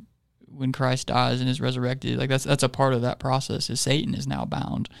when Christ dies and is resurrected. That's a part of that process. Is Satan is now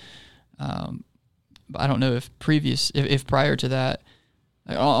bound. But I don't know if prior to that,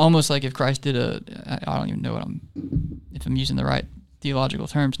 almost like if Christ did I don't even know if I'm using the right theological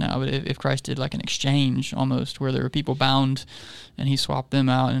terms now, but if Christ did an exchange almost where there were people bound and he swapped them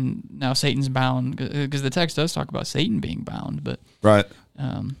out and now Satan's bound, because the text does talk about Satan being bound, but right.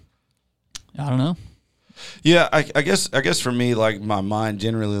 I don't know. Yeah, I guess for me, my mind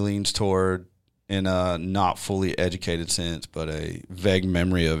generally leans toward, in a not fully educated sense, but a vague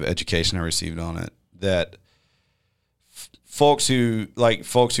memory of education I received on it, that folks who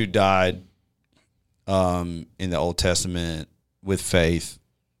died in the Old Testament with faith,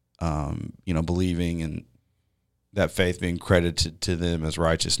 believing, and that faith being credited to them as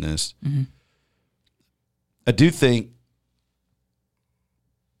righteousness. Mm-hmm. I do think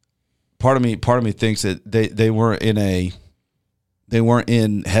part of me thinks that they weren't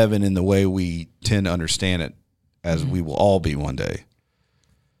in heaven in the way we tend to understand it, as we will all be one day,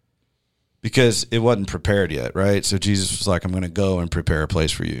 because it wasn't prepared yet, right? So Jesus was like, "I'm going to go and prepare a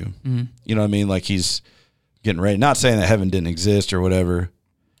place for you." Mm-hmm. You know what I mean? Like he's getting ready. Not saying that heaven didn't exist or whatever,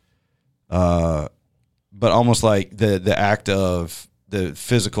 but almost like the act of the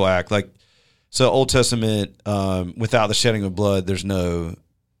physical act, so Old Testament, without the shedding of blood, there's no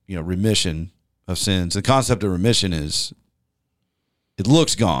remission of sins. The concept of remission is it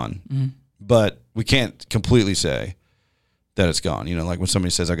looks gone, but we can't completely say that it's gone. Like when somebody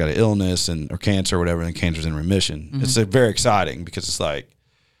says I got an illness or cancer or whatever, and cancer's in remission, it's very exciting because it's like,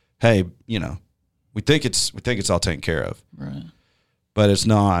 hey, we think it's all taken care of, right? But it's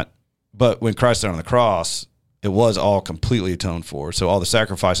not. But when Christ died on the cross, it was all completely atoned for. So all the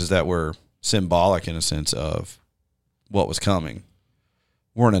sacrifices that were symbolic in a sense of what was coming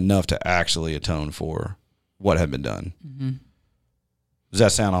weren't enough to actually atone for what had been done. Mm-hmm. Does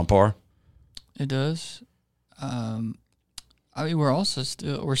that sound on par? It does.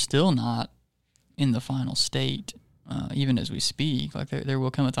 We're still not in the final state, even as we speak. There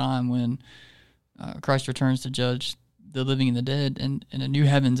will come a time when Christ returns to judge the living and the dead, and a new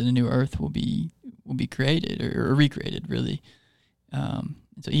heavens and a new earth will be created or recreated, really.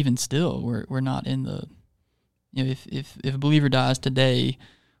 So even still, we're not in the. If a believer dies today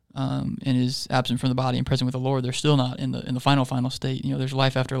and is absent from the body and present with the Lord, they're still not in the final state. There's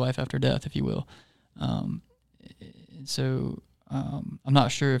life after death, if you will. So I'm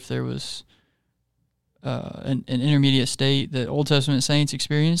not sure if there was an intermediate state that Old Testament saints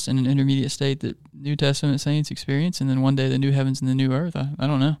experienced and an intermediate state that New Testament saints experienced, and then one day the new heavens and the new earth. I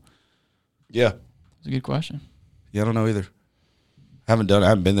don't know. Yeah. It's a good question. Yeah, I don't know either. I haven't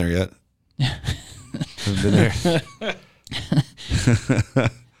been there yet. Yeah. Haven't been there.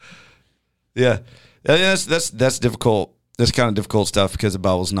 Yeah. That's difficult. That's kind of difficult stuff because the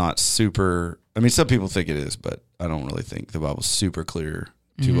Bible's not super. I mean, some people think it is, but I don't really think the Bible's super clear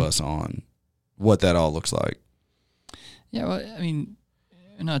to us on what that all looks like. Yeah, well, I mean,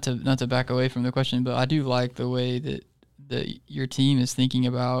 not to back away from the question, but I do like the way that your team is thinking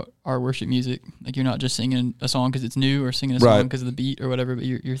about our worship music. Like, you're not just singing a song because it's new or singing a song because of the beat or whatever, but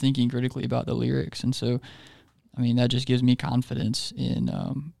you're thinking critically about the lyrics. And so, I mean, that just gives me confidence in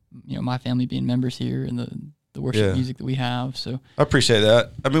my family being members here and the worship music that we have. So I appreciate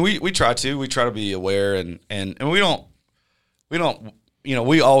that. I mean, we try to be aware and we don't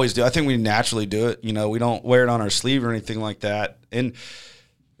we always do. I think we naturally do it. We don't wear it on our sleeve or anything like that. And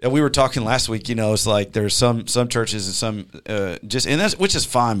we were talking last week, it's like there's some churches and some which is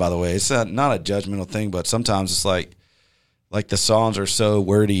fine, by the way. It's not a judgmental thing, but sometimes it's like the songs are so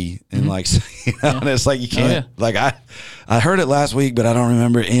wordy and and it's like you can't like I heard it last week, but I don't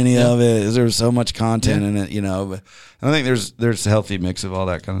remember any of it. There's so much content in it, But I think there's a healthy mix of all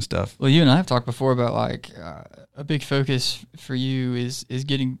that kind of stuff. Well, you and I have talked before about a big focus for you is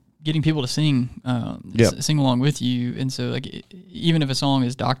getting people to sing sing along with you, and so even if a song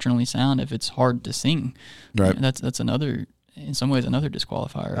is doctrinally sound, if it's hard to sing, right, that's another, in some ways, another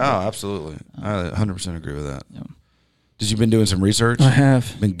disqualifier. Oh, absolutely, I 100% agree with that. Yeah. Did you been doing some research? I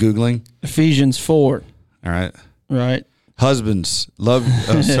have been Googling Ephesians 4. All right, right. Husbands love.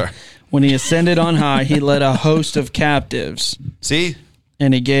 Oh, sorry. When he ascended on high, he led a host of captives. See,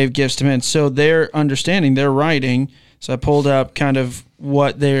 and he gave gifts to men. So they're understanding, they're writing. So I pulled up kind of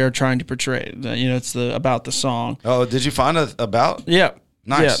what they are trying to portray. It's about the song. Oh, did you find about? Yeah.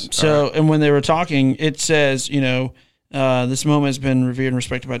 Nice. Yeah. So, and when they were talking, it says, this moment has been revered and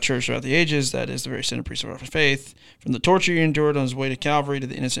respected by the church throughout the ages. That is the very centerpiece of our faith. From the torture he endured on his way to Calvary to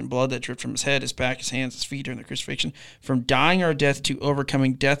the innocent blood that dripped from his head, his back, his hands, his feet during the crucifixion. From dying our death to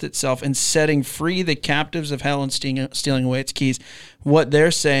overcoming death itself and setting free the captives of hell and stealing away its keys. What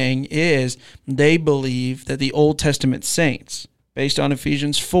they're saying is they believe that the Old Testament saints, based on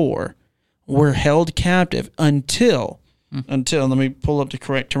Ephesians 4, were held captive until, let me pull up the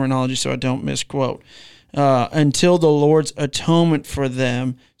correct terminology so I don't misquote, until the Lord's atonement for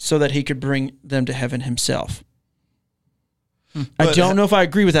them so that he could bring them to heaven himself. I don't know if I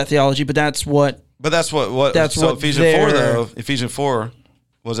agree with that theology, but that's what... But that's what Ephesians 4, though. Ephesians 4,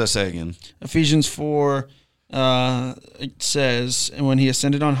 what does that say again? Ephesians 4, it says, and when he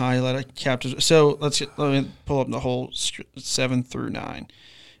ascended on high, he led a captive... So let me pull up the whole 7 through 9.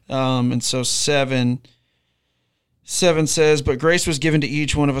 And so 7 says, but grace was given to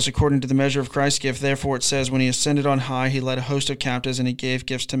each one of us according to the measure of Christ's gift. Therefore it says, when he ascended on high, he led a host of captives and he gave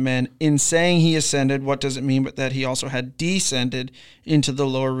gifts to men. In saying he ascended, what does it mean but that he also had descended into the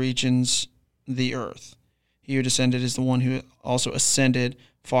lower regions, the earth? He who descended is the one who also ascended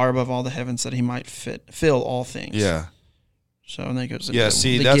far above all the heavens that he might fill all things. Yeah. So, and then it goes to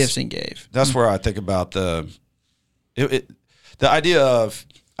the gifts he gave. That's where I think about the idea of...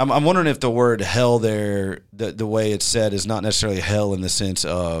 I'm wondering if the word hell there, the way it's said, is not necessarily hell in the sense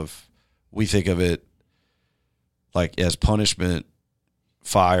of we think of it like as punishment,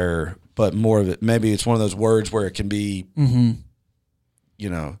 fire, but more of it. Maybe it's one of those words where it can be,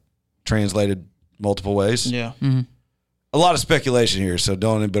 translated multiple ways. Yeah. Mm-hmm. A lot of speculation here, so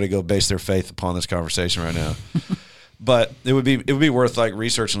don't anybody go base their faith upon this conversation right now. But it would be worth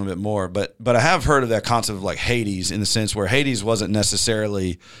researching a little bit more. But I have heard of that concept of Hades, in the sense where Hades wasn't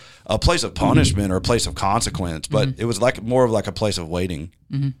necessarily a place of punishment or a place of consequence, but it was more of a place of waiting.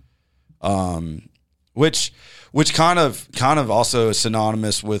 Which kind of also is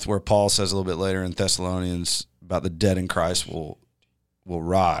synonymous with where Paul says a little bit later in Thessalonians about the dead in Christ will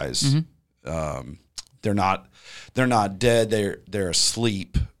rise. They're not dead. They're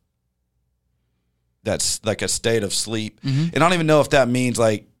asleep. That's like a state of sleep. And I don't even know if that means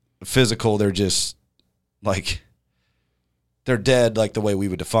physical. They're just they're dead the way we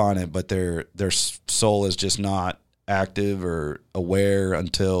would define it, but their soul is just not active or aware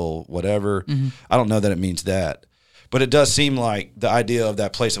until whatever. I don't know that it means that, but it does seem like the idea of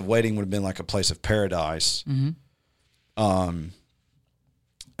that place of waiting would have been like a place of paradise,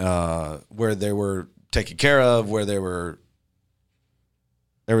 where they were taken care of, where they were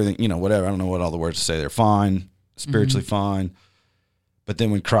everything, whatever. I don't know what all the words to say. They're fine, spiritually fine. But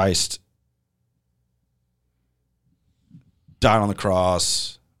then when Christ died on the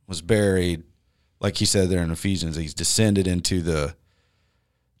cross, was buried, like he said there in Ephesians, he's descended into the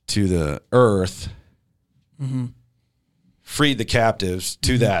earth, freed the captives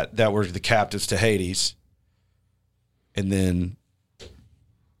to that were the captives to Hades, and then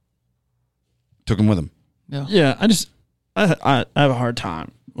took them with him. Yeah. I have a hard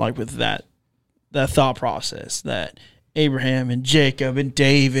time with that thought process that Abraham and Jacob and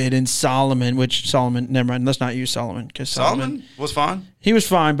David and Solomon, never mind, let's not use Solomon because Solomon was fine. He was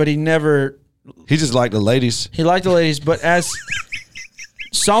fine, but he never He just liked the ladies. He liked the ladies, but as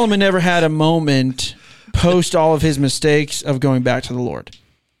Solomon never had a moment post all of his mistakes of going back to the Lord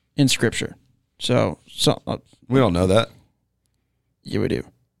in Scripture. So we don't know that. Yeah, we do.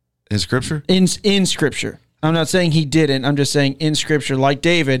 In Scripture? In Scripture. I'm not saying he didn't. I'm just saying in Scripture, like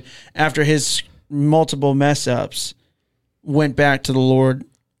David, after his multiple mess ups, went back to the Lord.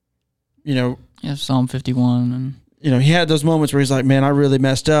 Psalm 51, and he had those moments where he's like, "Man, I really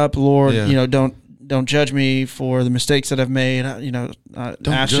messed up, Lord. Don't judge me for the mistakes that I've made.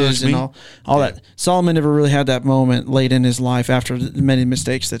 Ashes and all that." Solomon never really had that moment late in his life after the many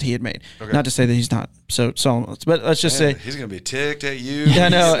mistakes that he had made. Okay. Not to say that he's not so Solomon, but let's just say he's gonna be ticked at you. Yeah, I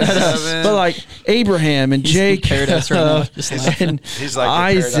know. But like Abraham and Jacob and he's like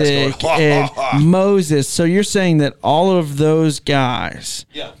Isaac and Moses. So you're saying that all of those guys,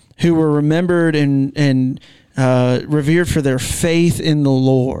 who were remembered and revered for their faith in the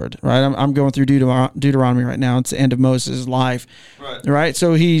Lord, right? I'm going through Deuteronomy right now. It's the end of Moses' life, right?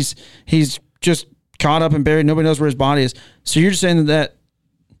 So he's just caught up and buried. Nobody knows where his body is. So you're just saying that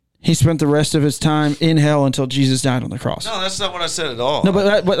he spent the rest of his time in hell until Jesus died on the cross. No, that's not what I said at all. No,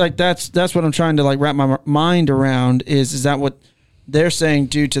 but like that's what I'm trying to like wrap my mind around. Is that what they're saying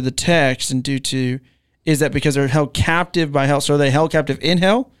due to the text and is that because they're held captive by hell? So are they held captive in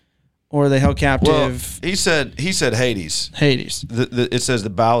hell? Or are they held captive? Well, he said Hades. Hades. It says the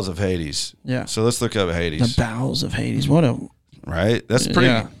bowels of Hades. Yeah. So let's look up Hades. The bowels of Hades. Right? That's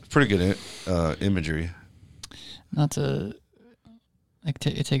pretty good imagery. Not to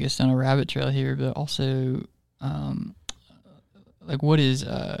take us down a rabbit trail here, but also what is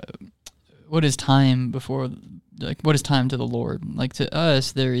time before, what is time to the Lord? Like to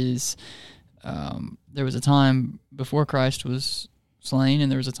us, there was a time before Christ was slain,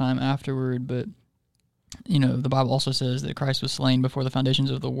 and there was a time afterward, but the Bible also says that Christ was slain before the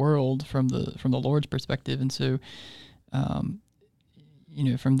foundations of the world from the Lord's perspective. And so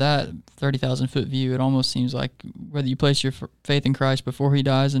from that 30,000 foot view, it almost seems like whether you place your faith in Christ before he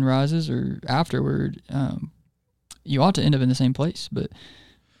dies and rises or afterward, you ought to end up in the same place. But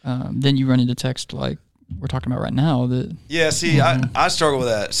then you run into text like we're talking about right now. I struggle with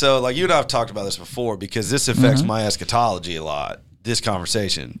that. So like you and I have talked about this before because this affects my eschatology a lot. This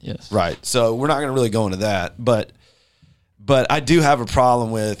conversation. Yes. Right. So we're not going to really go into that, but I do have a problem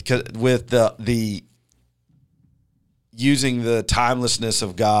with the using the timelessness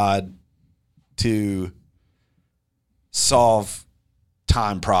of God to solve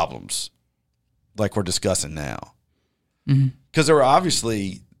time problems like we're discussing now. Because there were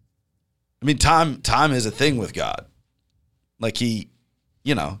obviously, time is a thing with God. Like he,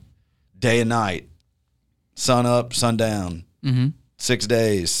 day and night, sun up, sun down. 6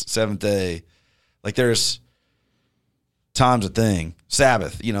 days, seventh day. Like there's time's a thing.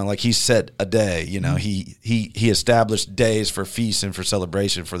 Sabbath, like he set a day, he established days for feasts and for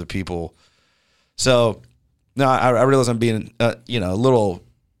celebration for the people. So no, I realize I'm being, a little,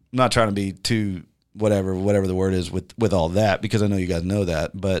 I'm not trying to be too whatever the word is with all that, because I know you guys know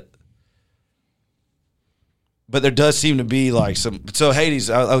that, but there does seem to be like so Hades,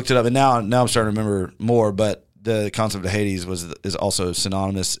 I looked it up and now I'm starting to remember more, but the concept of Hades is also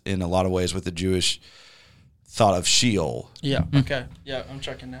synonymous in a lot of ways with the Jewish thought of Sheol. Yeah. Okay. Yeah, I'm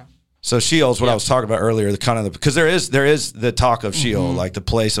checking now. So Sheol is what I was talking about earlier. Because there is the talk of Sheol, like the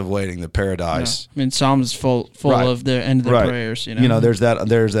place of waiting, the paradise. Yeah. Psalms is full of the end of the prayers. There's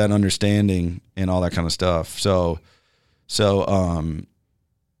that understanding and all that kind of stuff.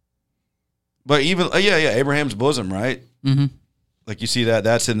 But even Abraham's bosom, right? Mm-hmm. Like you see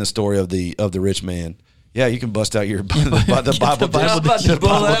that's in the story of the rich man. Yeah, you can bust out your the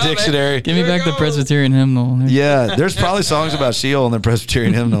Bible dictionary. Give me back the Presbyterian hymnal. Yeah, there's probably songs about Sheol in the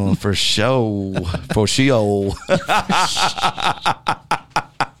Presbyterian hymnal for show. For Sheol.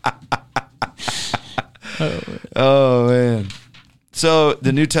 Oh, man. So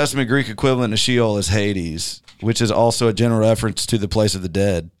the New Testament Greek equivalent of Sheol is Hades, which is also a general reference to the place of the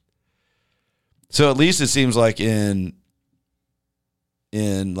dead. So at least it seems like in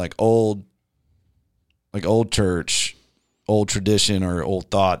like old church, old tradition, or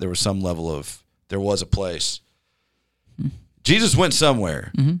old thought, there was some level of, there was a place. Jesus went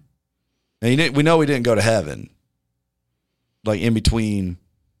somewhere. Mm-hmm. And we know he didn't go to heaven. Like in between,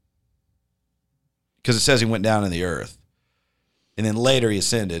 because it says he went down in the earth. And then later he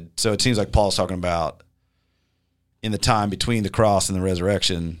ascended. So it seems like Paul's talking about in the time between the cross and the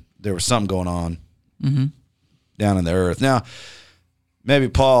resurrection, there was something going on down in the earth. Now, maybe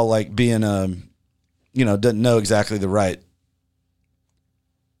Paul, like being doesn't know exactly the right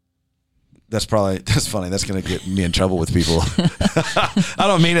That's funny. That's going to get me in trouble with people. I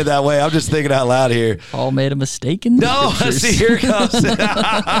don't mean it that way. I'm just thinking out loud here. Paul made a mistake in the scriptures. See, here it comes. It's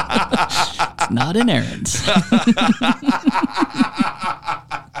not inerrant.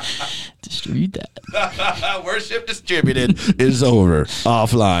 Distribute that. Worship distributed is over.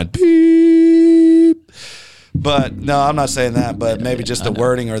 Offline. Beep. But no, I'm not saying that. But maybe just the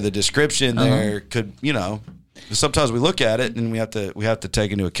wording or the description there could, sometimes we look at it and we have to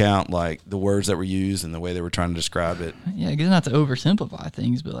take into account like the words that were used and the way they were trying to describe it. Yeah, because not to oversimplify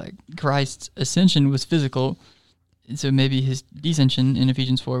things, but like Christ's ascension was physical, and so maybe his descension in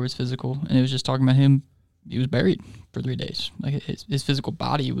Ephesians 4 was physical, and it was just talking about him. He was buried for 3 days. Like his physical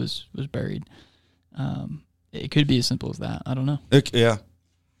body was buried. It could be as simple as that. I don't know. Yeah,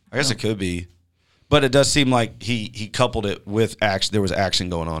 I guess it could be, but it does seem like he coupled it with action. There was action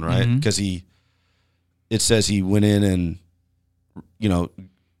going on, right? Because it says he went in and,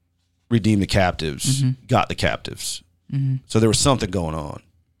 redeemed the captives, got the captives. So there was something going on.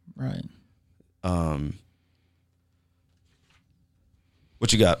 Right.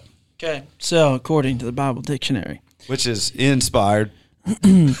 What you got? Okay. So according to the Bible Dictionary, which is inspired.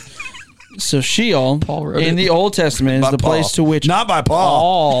 So Sheol in the Old Testament is the Paul. place to which not by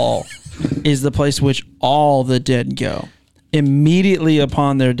Paul is the place to which all the dead go immediately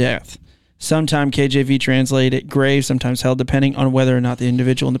upon their death. Sometimes KJV translate it grave, sometimes hell, depending on whether or not the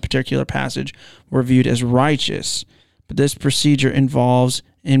individual in the particular passage were viewed as righteous. But this procedure involves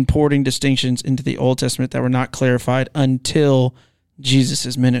importing distinctions into the Old Testament that were not clarified until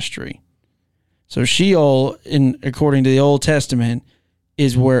Jesus' ministry. So Sheol, according to the Old Testament,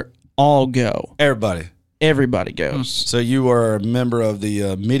 is where all go. Everybody goes. So you are a member of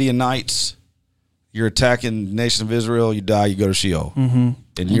the Midianites. You're attacking the nation of Israel. You die. You go to Sheol. And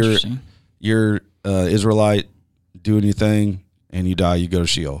you're Israelite doing your thing, and you die. You go to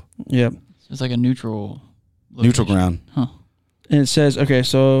Sheol. Yep. So it's like a neutral ground. Huh. And it says, okay,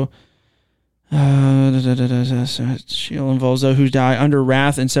 so Sheol involves those who die under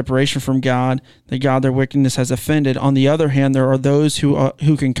wrath and separation from God, the God their wickedness has offended. On the other hand, there are those who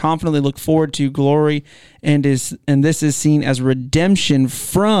can confidently look forward to glory, and this is seen as redemption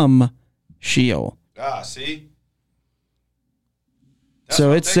from Sheol. See?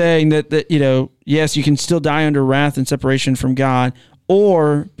 So it's saying that, yes, you can still die under wrath and separation from God,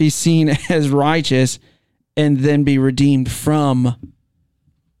 or be seen as righteous and then be redeemed from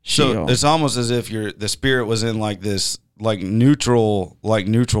Sheol. So it's almost as if the spirit was in like this neutral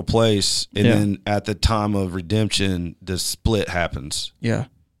place, and then at the time of redemption, the split happens. Yeah.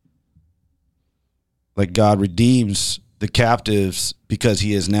 Like God redeems the captives because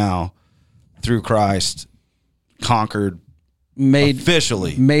he is now, through Christ, conquered.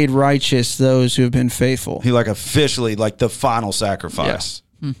 Officially made righteous those who have been faithful. He officially the final sacrifice.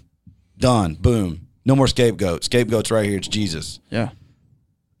 Yeah. Done. Boom. No more scapegoat. Scapegoat's right here. It's Jesus. Yeah.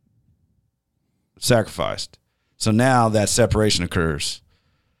 Sacrificed. So now that separation occurs.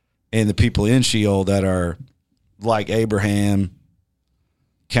 And the people in Sheol that are like Abraham,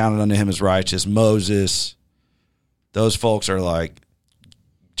 counted unto him as righteous, Moses, those folks are like,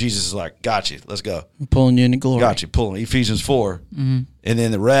 Jesus is like, got you. Let's go. I'm pulling you into glory. Got you. Pulling Ephesians 4. And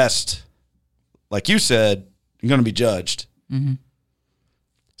then the rest, like you said, you're going to be judged.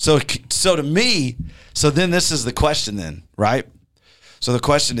 So to me, then this is the question then, right? So the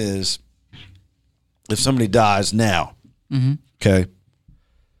question is, if somebody dies now, okay,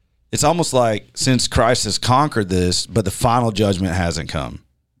 it's almost like since Christ has conquered this, but the final judgment hasn't come.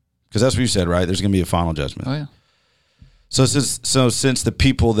 Because that's what you said, right? There's going to be a final judgment. Oh, yeah. So since the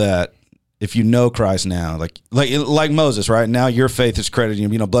people that, if you know Christ now, like Moses, right? Now your faith is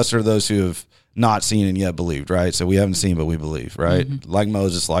credited. Blessed are those who have not seen and yet believed, right? So we haven't seen, but we believe, right? Like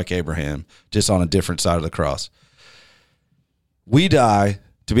Moses, like Abraham, just on a different side of the cross. We die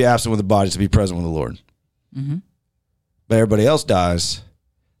to be absent with the body, to be present with the Lord. But everybody else dies.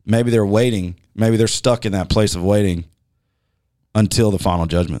 Maybe they're waiting. Maybe they're stuck in that place of waiting until the final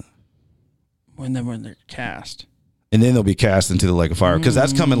judgment. When they're cast. And then they'll be cast into the lake of fire, because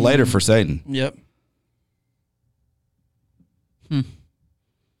that's coming later for Satan. Yep. I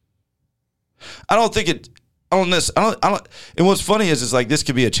don't think it. And what's funny is like this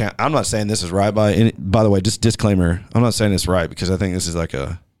could be a chance. I'm not saying this is right. By the way, just disclaimer. I'm not saying it's right because I think this is like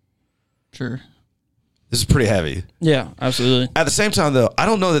sure. This is pretty heavy. Yeah, absolutely. At the same time, though, I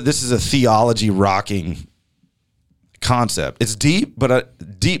don't know that this is a theology rocking concept. It's deep,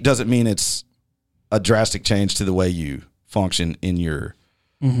 but deep doesn't mean it's a drastic change to the way you function in your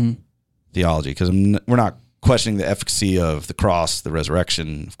theology, because we're not questioning the efficacy of the cross, the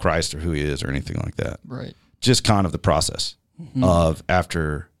resurrection of Christ, or who he is, or anything like that. Right. Just kind of the process of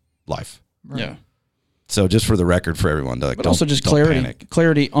after life. Right. Yeah. So just for the record for everyone, like, but also just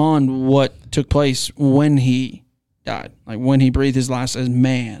clarity on what took place when he died, like when he breathed his last as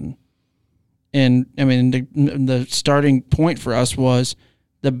man. And I mean, the starting point for us was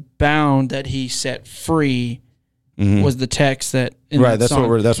the bound that he set free was the text that right. That's what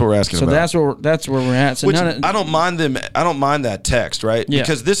we're asking about. So that's where we're at. So which I don't mind that text, right? Yeah.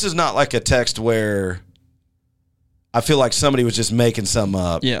 Because this is not like a text where I feel like somebody was just making something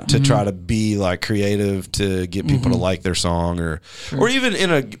up to try to be like creative to get people to like their song or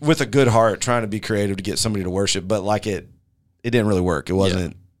even with a good heart trying to be creative to get somebody to worship, but like it didn't really work. It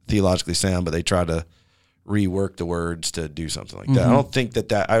wasn't theologically sound, but they tried to rework the words to do something like that. I don't think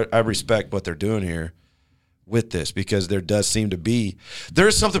that I respect what they're doing here with this, because there does seem to be,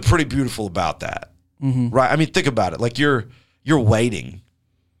 there's something pretty beautiful about that. Right? I mean, think about it. Like you're waiting,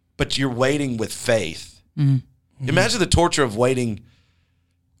 but you're waiting with faith. Imagine the torture of waiting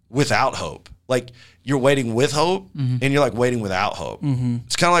without hope. Like you're waiting with hope and you're like waiting without hope.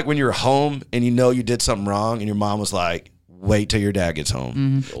 It's kind of like when you're home and you know you did something wrong and your mom was like, wait till your dad gets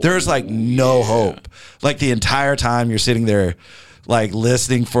home. There's like no hope. Like the entire time you're sitting there like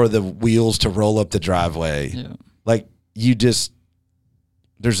listening for the wheels to roll up the driveway. Yeah. Like you just,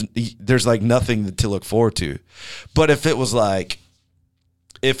 there's like nothing to look forward to. But if it was like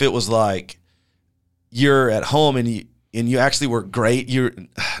you're at home and you actually were great, you're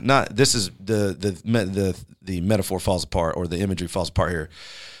not, this is the metaphor falls apart, or the imagery falls apart here.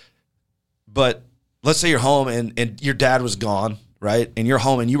 But let's say you're home and your dad was gone, right? And you're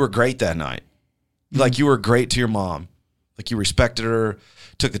home and you were great that night. Like you were great to your mom. Like you respected her,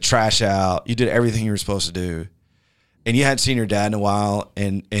 took the trash out, you did everything you were supposed to do. And you hadn't seen your dad in a while,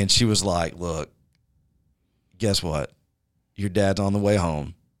 and she was like, look, guess what? Your dad's on the way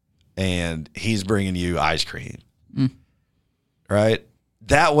home and he's bringing you ice cream. Right?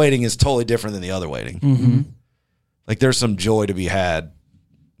 That waiting is totally different than the other waiting. Like there's some joy to be had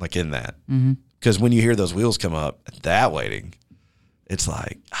like in that. Because when you hear those wheels come up, that waiting, it's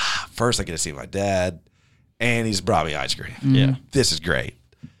like, first I get to see my dad and he's brought me ice cream. Yeah. This is great.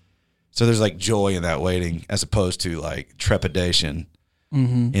 So there's like joy in that waiting as opposed to like trepidation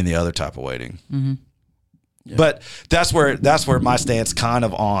in the other type of waiting. Yeah. But that's where my stance kind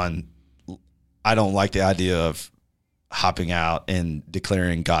of on, I don't like the idea of hopping out and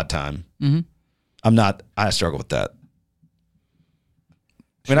declaring God time. I struggle with that.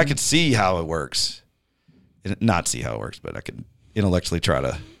 I mean, I could see how it works. Not see how it works, but I could intellectually try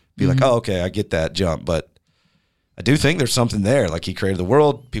to be like, oh, okay, I get that jump. But I do think there's something there. Like he created the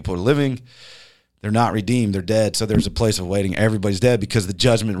world. People are living. They're not redeemed. They're dead. So there's a place of waiting. Everybody's dead because the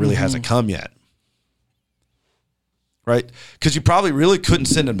judgment really hasn't come yet. Right? Because you probably really couldn't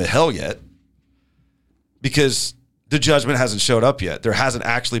send them to hell yet because the judgment hasn't showed up yet. There hasn't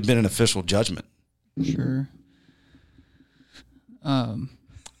actually been an official judgment. Sure.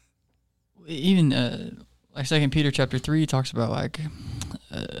 Even like 2 Peter chapter 3 talks about like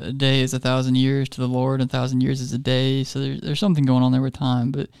a day is 1,000 years to the Lord, and 1,000 years is a day. So there's something going on there with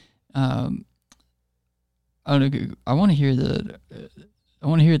time. But I don't know. I want to hear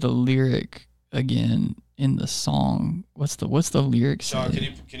the lyric again in the song. What's the lyric? Sean,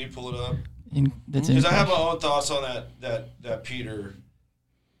 can you pull it up? Because I have my own thoughts on that Peter.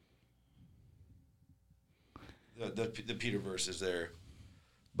 The Peter verse is there,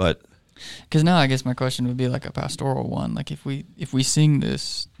 but because now I guess my question would be like a pastoral one. Like if we sing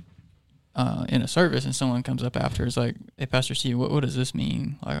this in a service and someone comes up after, it's like, hey, Pastor Steve, what does this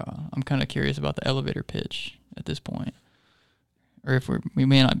mean? Like I'm kind of curious about the elevator pitch at this point, or if we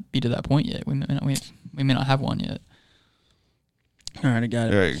may not be to that point yet. We may not have one yet. All right, I got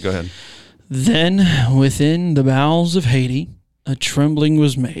it. All right, go ahead. Then within the bowels of Hades a trembling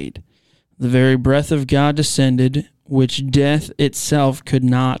was made. The very breath of God descended, which death itself could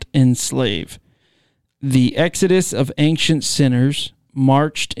not enslave. The exodus of ancient sinners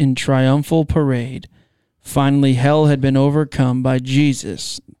marched in triumphal parade. Finally, hell had been overcome by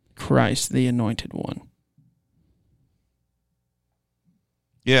Jesus Christ, the Anointed One.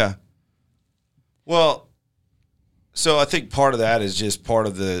 Yeah. Well, so I think part of that is just part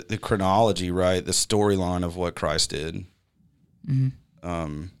of the chronology, right? The storyline of what Christ did.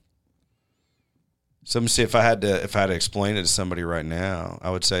 So let me see if I had to explain it to somebody right now,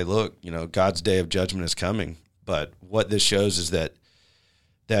 I would say, look, God's day of judgment is coming. But what this shows is that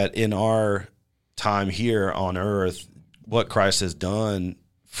in our time here on earth, what Christ has done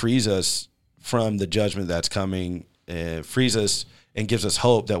frees us from the judgment that's coming, frees us and gives us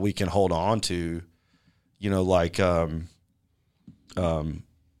hope that we can hold on to, like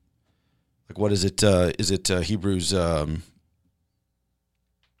what is it? Is it Hebrews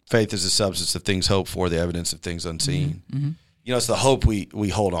faith is the substance of things hoped for, the evidence of things unseen. You know, it's the hope we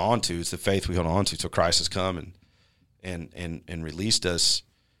hold on to. It's the faith we hold on to. So Christ has come and released us,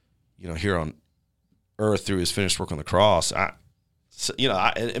 you know, here on earth through his finished work on the cross. I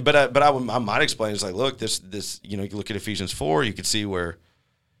might explain, it's like, look, this, you know, you look at Ephesians 4, you can see where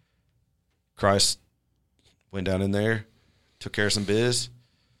Christ went down in there, took care of some biz,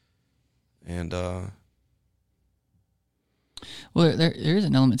 and well, there is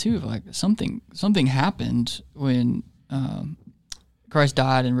an element too of like something happened when Christ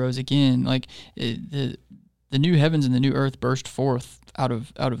died and rose again. Like the new heavens and the new earth burst forth out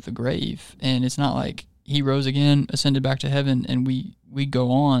of the grave, and it's not like he rose again, ascended back to heaven, and we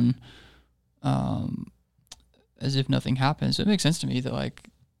go on as if nothing happened. So it makes sense to me that, like,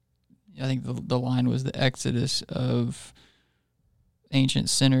 I think the line was the exodus of ancient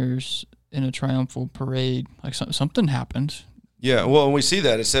sinners in a triumphal parade. Like something happened. Yeah, well, when we see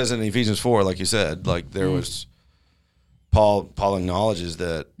that, it says in Ephesians 4, like you said, like there was, Paul acknowledges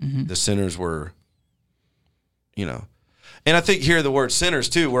that the sinners were, you know, and I think here the word sinners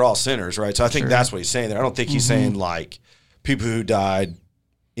too, we're all sinners, right? So I think that's what he's saying there. I don't think he's saying like people who died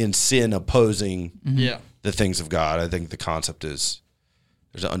in sin opposing the things of God. I think the concept is,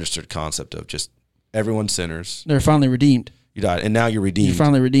 there's an understood concept of just everyone's sinners. They're finally redeemed. You died, and now you're redeemed. You're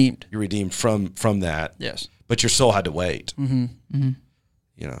finally redeemed. You're redeemed from that. Yes. But your soul had to wait. You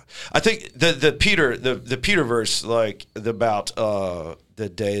know, I think the Peter verse, like about the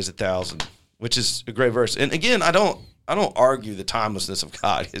day is 1,000, which is a great verse. And again, I don't argue the timelessness of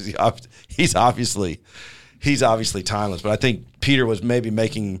God. He's obviously timeless. But I think Peter was maybe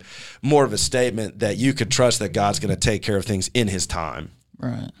making more of a statement that you could trust that God's going to take care of things in his time.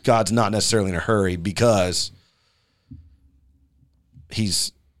 Right. God's not necessarily in a hurry because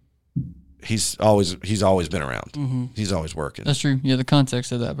he's always been around. He's always working. That's true. Yeah, the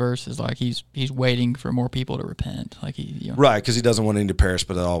context of that verse is like he's waiting for more people to repent. Like right, because he doesn't want any to perish,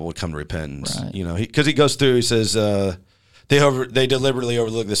 but all will come to repentance. Right. You know, because he goes through. He says they deliberately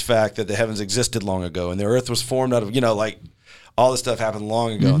overlook this fact that the heavens existed long ago and the earth was formed out of, you know, like all this stuff happened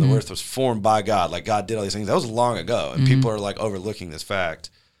long ago and the earth was formed by God. Like God did all these things. That was long ago, and people are like overlooking this fact.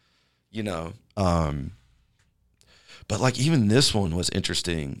 You know. But like even this one was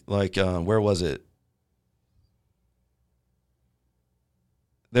interesting. Like where was it?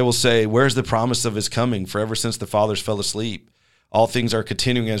 They will say, "Where's the promise of his coming? For ever since the fathers fell asleep, all things are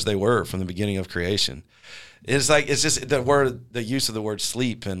continuing as they were from the beginning of creation." It's like it's just the use of the word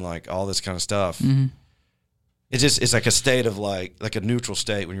sleep and like all this kind of stuff. It's like a state of like a neutral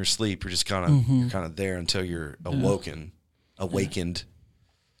state when you're asleep. You're just kind of there until you're awakened.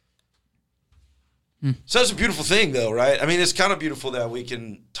 So that's a beautiful thing, though, right? I mean, it's kind of beautiful that we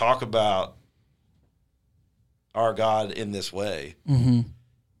can talk about our God in this way.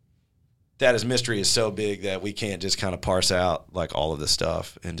 That his mystery is so big that we can't just kind of parse out like all of this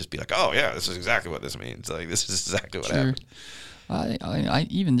stuff and just be like, oh yeah, this is exactly what this means. Like this is exactly what happened. I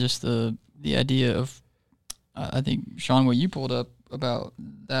even just the idea of I think, Sean, what you pulled up about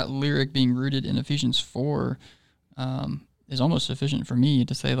that lyric being rooted in Ephesians 4 is almost sufficient for me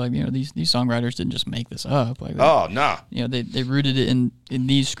to say, like, you know, these songwriters didn't just make this up. Like, you know, they rooted it in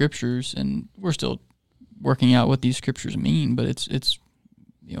these scriptures, and we're still working out what these scriptures mean, but it's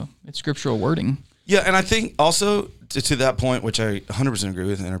you know, it's scriptural wording. Yeah, and I think also to that point, which I 100% agree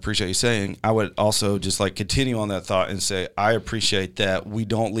with and I appreciate you saying, I would also just like continue on that thought and say I appreciate that we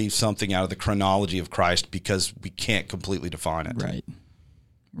don't leave something out of the chronology of Christ because we can't completely define it.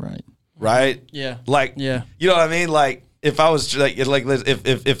 Right? Yeah. Like, you know what I mean? Like, if I was like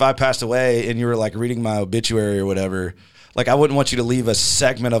if I passed away and you were like reading my obituary or whatever, like I wouldn't want you to leave a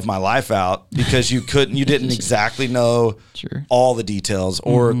segment of my life out because you didn't exactly know all the details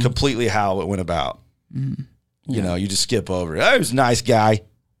or completely how it went about. You know, you just skip over it. Oh, he was a nice guy.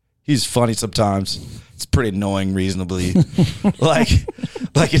 He's funny sometimes. It's pretty annoying, reasonably. like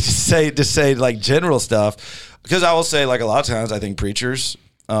it's just say like general stuff, because I will say, like, a lot of times I think preachers,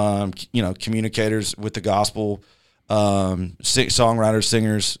 you know, communicators with the gospel, songwriters,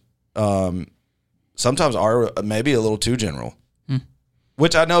 singers, sometimes are maybe a little too general,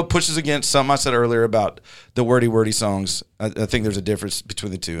 which I know pushes against something I said earlier about the wordy songs. I think there's a difference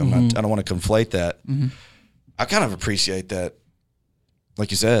between the two. I don't want to conflate that. I kind of appreciate that,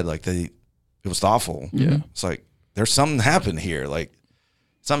 like you said, like it was thoughtful. Yeah, it's like there's something happened here. Like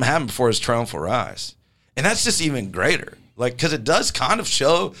something happened before his triumphal rise, and that's just even greater. Like, because it does kind of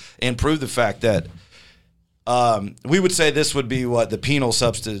show and prove the fact that we would say this would be what the penal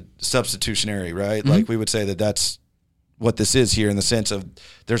substitutionary, right? Like we would say that that's what this is here, in the sense of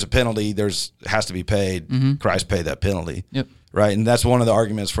there's a penalty, has to be paid. Christ paid that penalty. Yep. right? And that's one of the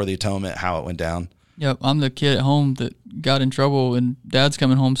arguments for the atonement, how it went down. Yep, I'm the kid at home that got in trouble, and Dad's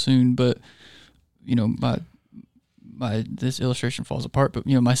coming home soon. But my this illustration falls apart. But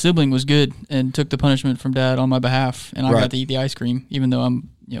my sibling was good and took the punishment from Dad on my behalf, and I got to eat the ice cream, even though I'm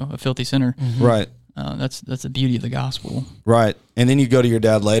a filthy sinner. Mm-hmm. Right. That's the beauty of the gospel. Right. And then you go to your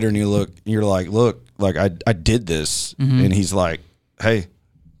dad later and you're like, look, like I did this, and he's like, hey,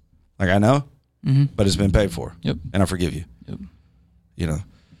 like I know, but it's been paid for. Yep. And I forgive you. Yep.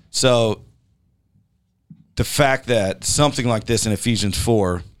 So the fact that something like this in Ephesians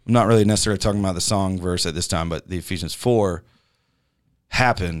 4, I'm not really necessarily talking about the song verse at this time, but the Ephesians 4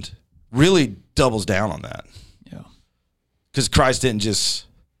 happened really doubles down on that. Yeah. Because Christ didn't just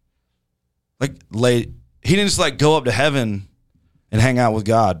he didn't just go up to heaven and hang out with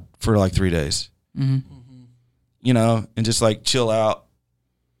God for 3 days, and just chill out.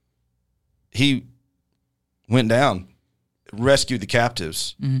 He went down, rescued the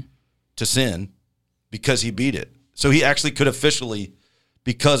captives to sin because he beat it. So he actually could officially,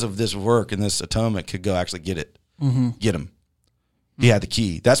 because of this work and this atonement, could go actually get it, get him. He had the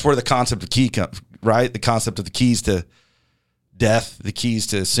key. That's where the concept of key comes, right? The concept of the keys to death, the keys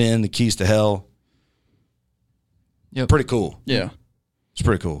to sin, the keys to hell. Yep. Pretty cool. Yeah. It's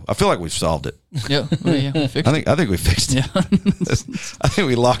pretty cool. I feel like we've solved it. Yeah. We fixed it. I think we fixed it. Yeah. I think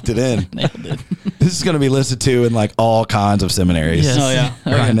we locked it in. Nailed it. This is going to be listened to in all kinds of seminaries. Yes. Oh, yeah.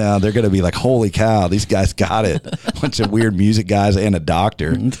 Right now, they're going to be like, holy cow, these guys got it. A bunch of weird music guys and a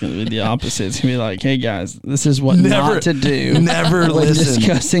doctor. It's going to be the opposite. It's going to be like, hey, guys, this is what not to do. Never when listen.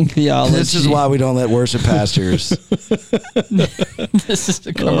 Discussing theology. This is why we don't let worship pastors. This is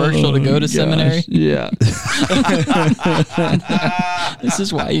a commercial to go to seminary. Yeah. This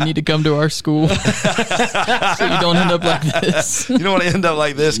is why you need to come to our school. So you don't end up like this. You don't want to end up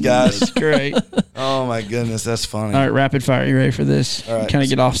like this, guys. That's great. Oh, my goodness. That's funny. All right, rapid fire. You ready for this? All right. Kind of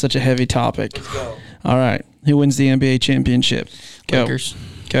get off such a heavy topic. Let's go. All right. Who wins the NBA championship? Go. Lakers.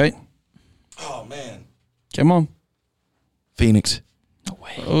 Okay. Oh, man. Come on. Phoenix. No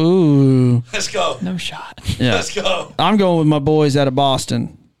way. Ooh. Let's go. No shot. Yeah. Let's go. I'm going with my boys out of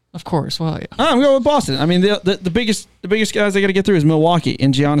Boston. Of course. Well, yeah. I'm going with Boston. I mean, the biggest guys they got to get through is Milwaukee,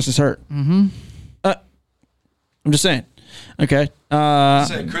 and Giannis is hurt. Mm-hmm. I'm just saying. Okay.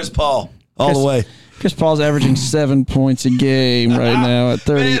 Say Chris Paul all the way. Chris Paul's averaging 7 points a game right now at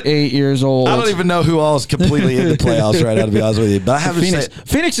 38 years old. I don't even know who all is completely in the playoffs right now, to be honest with you. But I have to say,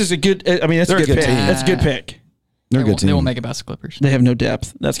 Phoenix is a good. I mean, that's a good pick. team. That's a good pick. they're a good team. They won't make it past the Clippers. They have no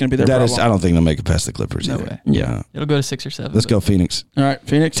depth. That's going to be their problem. I don't think they'll make it past the Clippers No either. way. Yeah. It'll go to 6 or 7. Let's go Phoenix. All right,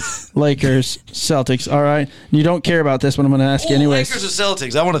 Phoenix, Lakers, Celtics. All right. You don't care about this one. I'm going to ask you anyways. Lakers and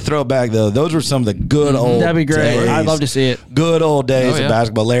Celtics. I want to throw it back, though. Those were some of the good old That'd be great. days. I'd love to see it. Good old days Oh, yeah. of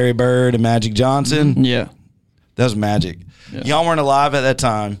basketball. Larry Bird and Magic Johnson. Yeah. That was magic. Yeah. Y'all weren't alive at that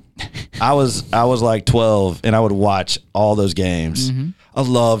time. I was like 12, and I would watch all those games. I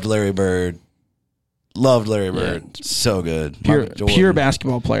loved Larry Bird. Loved Larry Bird. So good. Michael Jordan. Pure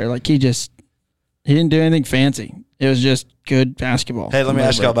basketball player. Like he didn't do anything fancy. It was just good basketball. Hey, let me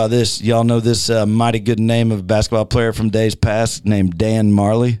ask y'all about this. Y'all know this mighty good name of a basketball player from days past named Dan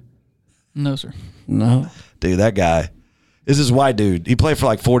Marley? No, sir. No. Dude, that guy. This is white dude. He played for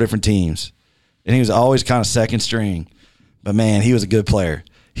like 4 different teams, and he was always kind of second string. But, man, he was a good player.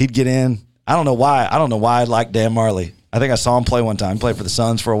 He'd get in. I don't know why. I liked Dan Marley. I think I saw him play one time. He played for the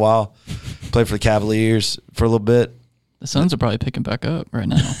Suns for a while. Played for the Cavaliers for a little bit. The Suns are probably picking back up right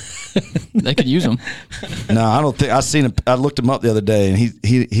now. They could use them. No, I don't think. I seen him. I looked him up the other day, and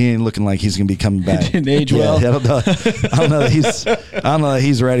he ain't looking like he's gonna be coming back. Didn't age well. I don't know. I don't know that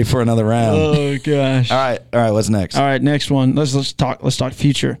he's ready for another round. Oh gosh. All right. What's next? All right, next one. Let's talk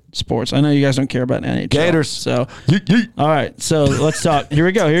future sports. I know you guys don't care about NHL. Gators. So all right, so let's talk. Here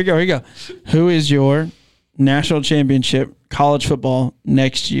we go. Who is your national championship college football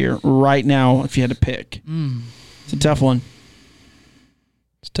next year? Right now, if you had to pick, it's a tough one.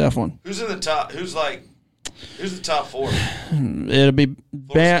 Who's in the top? Who's the top 4? It'll be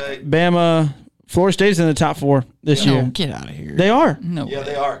Bama. Florida State's in the top 4 this year. Get out of here. They are. No Yeah, way.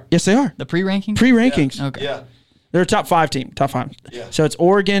 they are. Yes, they are. The pre-ranking? Pre-rankings. Okay. Yeah. They're a top 5 team. Top 5. Yeah. So it's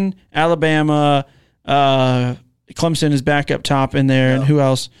Oregon, Alabama, Clemson is back up top in there, and who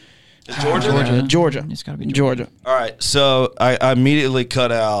else? Is Georgia? Georgia. It's got to be Georgia. All right. So I immediately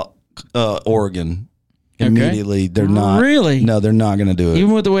cut out Oregon. Immediately, they're not. Really? No, they're not going to do it.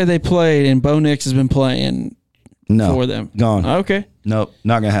 Even with the way they played, and Bo Nix has been playing No. for them. Gone. Okay. Nope.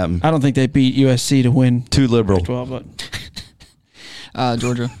 Not going to happen. I don't think they beat USC to win Too liberal. 12, but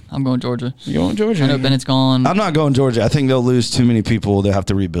Georgia. I'm going Georgia. you want Georgia? I know Bennett's gone. I'm not going Georgia. I think they'll lose too many people. They'll have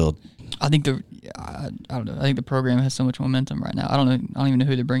to rebuild. I think I don't know. I think the program has so much momentum right now. I don't know. I don't even know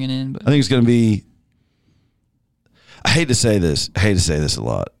who they're bringing in. But I think it's going to be. I hate to say this. I hate to say this a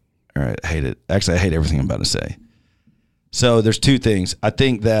lot. All right, I hate it. Actually, I hate everything I'm about to say. So there's two things. I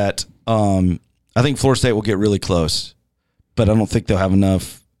think that I think Florida State will get really close, but I don't think they'll have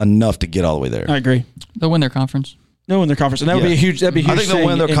enough to get all the way there. I agree. They'll win their conference. They'll win their conference, and that would be a huge. That'd be huge. I think they'll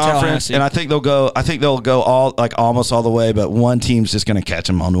win their conference, and I think they'll go all almost all the way. But one team's just going to catch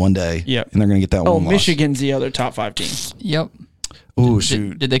them on one day. Yeah, and they're going to get that one. Michigan's the other top 5 team. Yep. Oh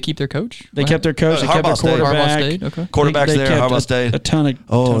shoot! Did they keep their coach? They kept their coach. They kept their quarterback. Harbaugh State. Okay. Quarterback's there. Harbaugh State. A ton of.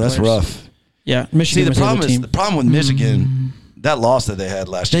 Oh, that's rough. Yeah, Michigan. See, the problem with Michigan, that loss that they had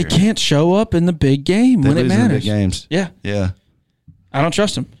last year. They can't show up in the big game when it matters. In the big games. Yeah. I don't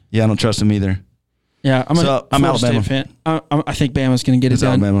trust them. Yeah, I don't trust them either. Yeah, I'm Alabama fan. I think Bama's going to get it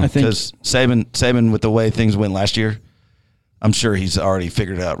done. Alabama. I think because Saban, with the way things went last year, I'm sure he's already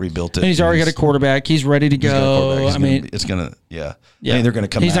figured it out, rebuilt it. And he's already got a quarterback. He's ready to go. I mean, it's gonna. I mean, they're gonna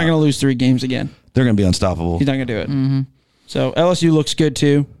come. He's not going to lose 3 games again. They're going to be unstoppable. He's not going to do it. Mm-hmm. So LSU looks good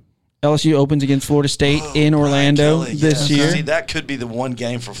too. LSU opens against Florida State in Orlando this year. See, that could be the one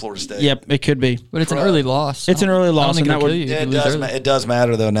game for Florida State. Yep, it could be. But it's an early loss. It's an early loss, and that would. It does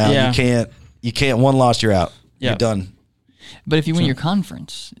matter though. Now you can't. One loss, you're out. You're done. But if you win your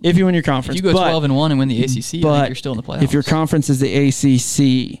conference, if you go 12-1 and win the ACC, I think you're still in the playoffs. If your conference is the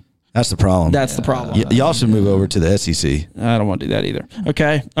ACC, that's the problem. That's the problem. Y'all should move over to the SEC. I don't want to do that either.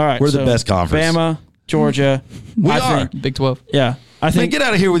 Okay, all right. We're the best conference. Bama, Georgia. We are Big 12. Yeah, I think. Get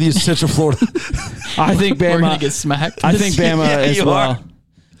out of here with you, Central Florida. I think Bama. We're gonna get smacked. I think Bama as well.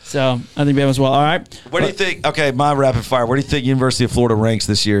 So I think Bama as well. All right. Where do you think? Okay, my rapid fire. Where do you think University of Florida ranks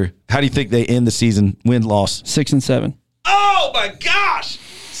this year? How do you think they end the season? Win loss 6-7. Oh my gosh,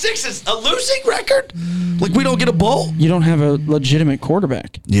 6 is a losing record. Like we don't get a bowl. You don't have a legitimate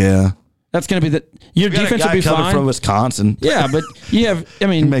quarterback. Yeah. That's going to be your defense will be fine from Wisconsin. Yeah, but you have. I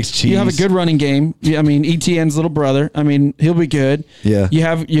mean, makes cheese. You have a good running game. I mean, ETN's little brother. I mean, he'll be good. Yeah. You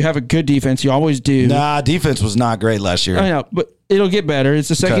have a good defense. You always do. Nah, defense was not great last year. I know, but it'll get better. It's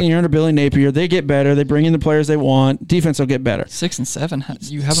the second year under Billy Napier. They get better. They bring in the players they want. Defense will get better. 6-7.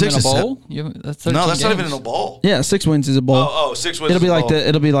 You have them in a bowl? That's not even in a bowl. Yeah, 6 wins is a bowl. Oh, 6 wins. It'll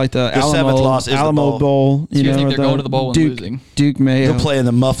be like the Alamo Bowl. So you think they're going to the bowl and losing? Duke Mayo. They're playing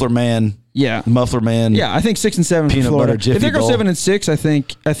the Muffler Man. Yeah, Muffler Man. Yeah, I think 6-7 Peanut for Florida. butter Jiffy if they go Bowl. 7-6,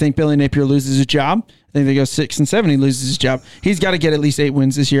 I think Billy Napier loses his job. I think they go 6-7, he loses his job. He's got to get at least 8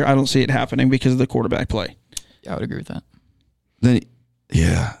 wins this year. I don't see it happening because of the quarterback play. Yeah, I would agree with that. Then,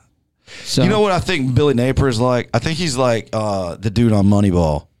 yeah. So you know what I think Billy Napier is like? I think he's like the dude on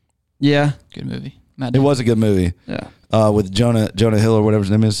Moneyball. Yeah, good movie. It was a good movie. Yeah, with Jonah Hill or whatever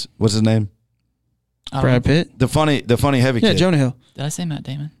his name is. What's his name? Brad Pitt. The funny heavy kid. Yeah, Jonah Hill. Did I say Matt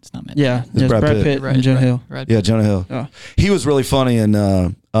Damon? It's not Matt Damon. It's Brad Pitt and Jonah Hill. Yeah, Jonah Hill. Oh. He was really funny in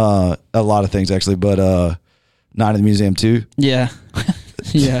a lot of things actually, but Night at the Museum 2. Yeah.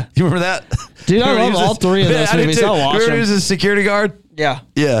 Yeah. You remember that? Dude, I love all 3 of those movies. I'll watch them. He was a security guard? Yeah.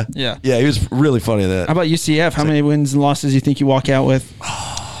 Yeah. He was really funny at that. How about UCF? How many wins and losses do you think you walk out with?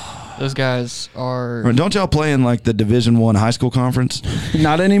 Those guys are. Don't y'all play in like the Division I high school conference?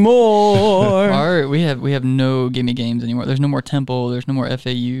 Not anymore. We have no gimme games anymore. There's no more Temple. There's no more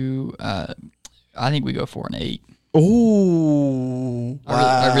FAU. I think we go 4-8. Oh,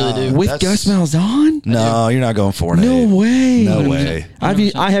 I really do. With Gus Malzahn? No, you're not going 4-8. No way. No way. I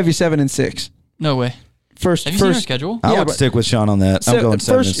have you 7-6. No way. Have you seen our schedule? I would stick with Sean on that. I'm going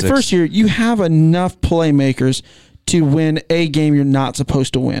 7-6. First year, you have enough playmakers to win a game you're not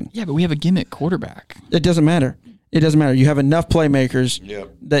supposed to win. Yeah, but we have a gimmick quarterback. It doesn't matter. You have enough playmakers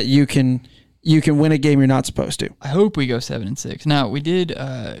that you can win a game you're not supposed to. I hope we go 7-6. Now we did.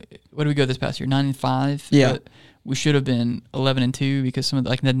 What did we go this past year? 9-5. Yeah. But we should have been 11-2 because some of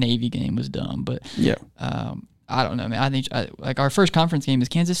the Navy game was dumb. But yeah. I don't know, man. I think our first conference game is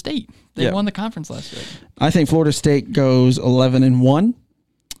Kansas State. They won the conference last week. I think Florida State goes 11-1,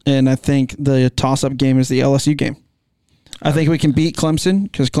 and I think the toss-up game is the LSU game. I think we can beat Clemson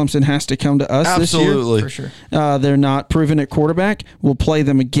because Clemson has to come to us this year. Absolutely. For sure. They're not proven at quarterback. We'll play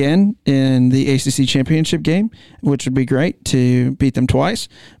them again in the ACC championship game, which would be great to beat them twice.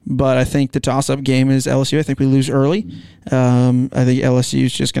 But I think the toss-up game is LSU. I think we lose early. I think LSU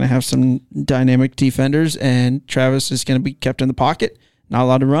is just going to have some dynamic defenders, and Travis is going to be kept in the pocket, not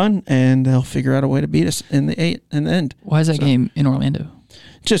allowed to run, and they'll figure out a way to beat us in the end. Why is that game in Orlando?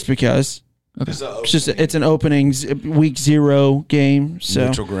 Just because. Okay. It's an opening week 0 game. So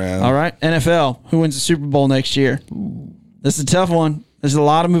neutral ground. All right, NFL. Who wins the Super Bowl next year? This is a tough one. There's a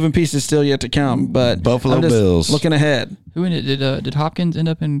lot of moving pieces still yet to come, but Buffalo Bills. Looking ahead. Who ended? Did Hopkins end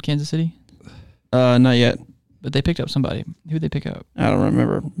up in Kansas City? Not yet. But they picked up somebody. Who did they pick up? I don't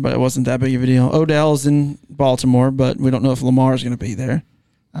remember, but it wasn't that big of a deal. Odell's in Baltimore, but we don't know if Lamar's going to be there.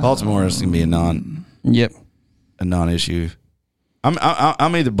 Baltimore is going to be a non-issue.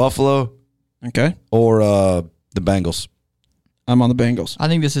 I'm either Buffalo, okay, or the Bengals. I'm on the Bengals. I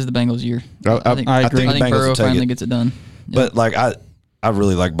think this is the Bengals' year. I agree. I think Burrow finally gets it done. But like I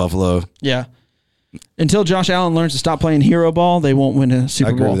really like Buffalo. Yeah. Until Josh Allen learns to stop playing hero ball, they won't win a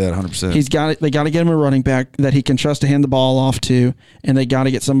Super Bowl. I agree with that 100%. They got to get him a running back that he can trust to hand the ball off to, and they got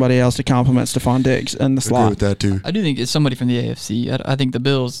to get somebody else to complement Stephon Diggs in the slot. I agree with that too. I do think it's somebody from the AFC. I think the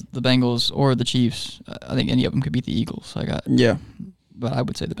Bills, the Bengals, or the Chiefs. I think any of them could beat the Eagles. But I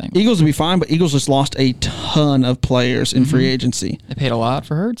would say the Bengals. Eagles would be fine, but Eagles just lost a ton of players in free agency. They paid a lot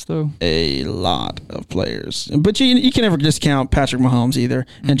for Hurts, though. A lot of players. But you can never discount Patrick Mahomes either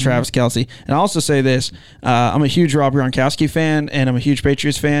and Travis Kelce. And I'll also say this. I'm a huge Rob Gronkowski fan, and I'm a huge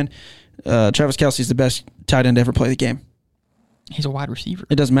Patriots fan. Travis Kelce's the best tight end to ever play the game. He's a wide receiver.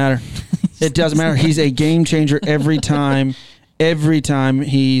 It doesn't matter. It doesn't matter. He's a game changer every time. Every time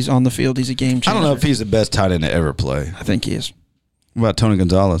he's on the field, he's a game changer. I don't know if he's the best tight end to ever play. I think he is. What about Tony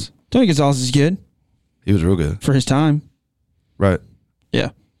Gonzalez? Tony Gonzalez is good. He was real good. For his time. Right. Yeah.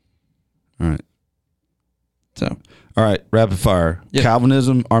 All right. So. All right. Rapid fire. Yep.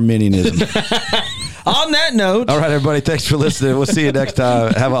 Calvinism, Arminianism. On that note. All right, everybody. Thanks for listening. We'll see you next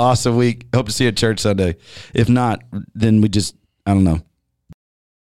time. Have an awesome week. Hope to see you at church Sunday. If not, then I don't know.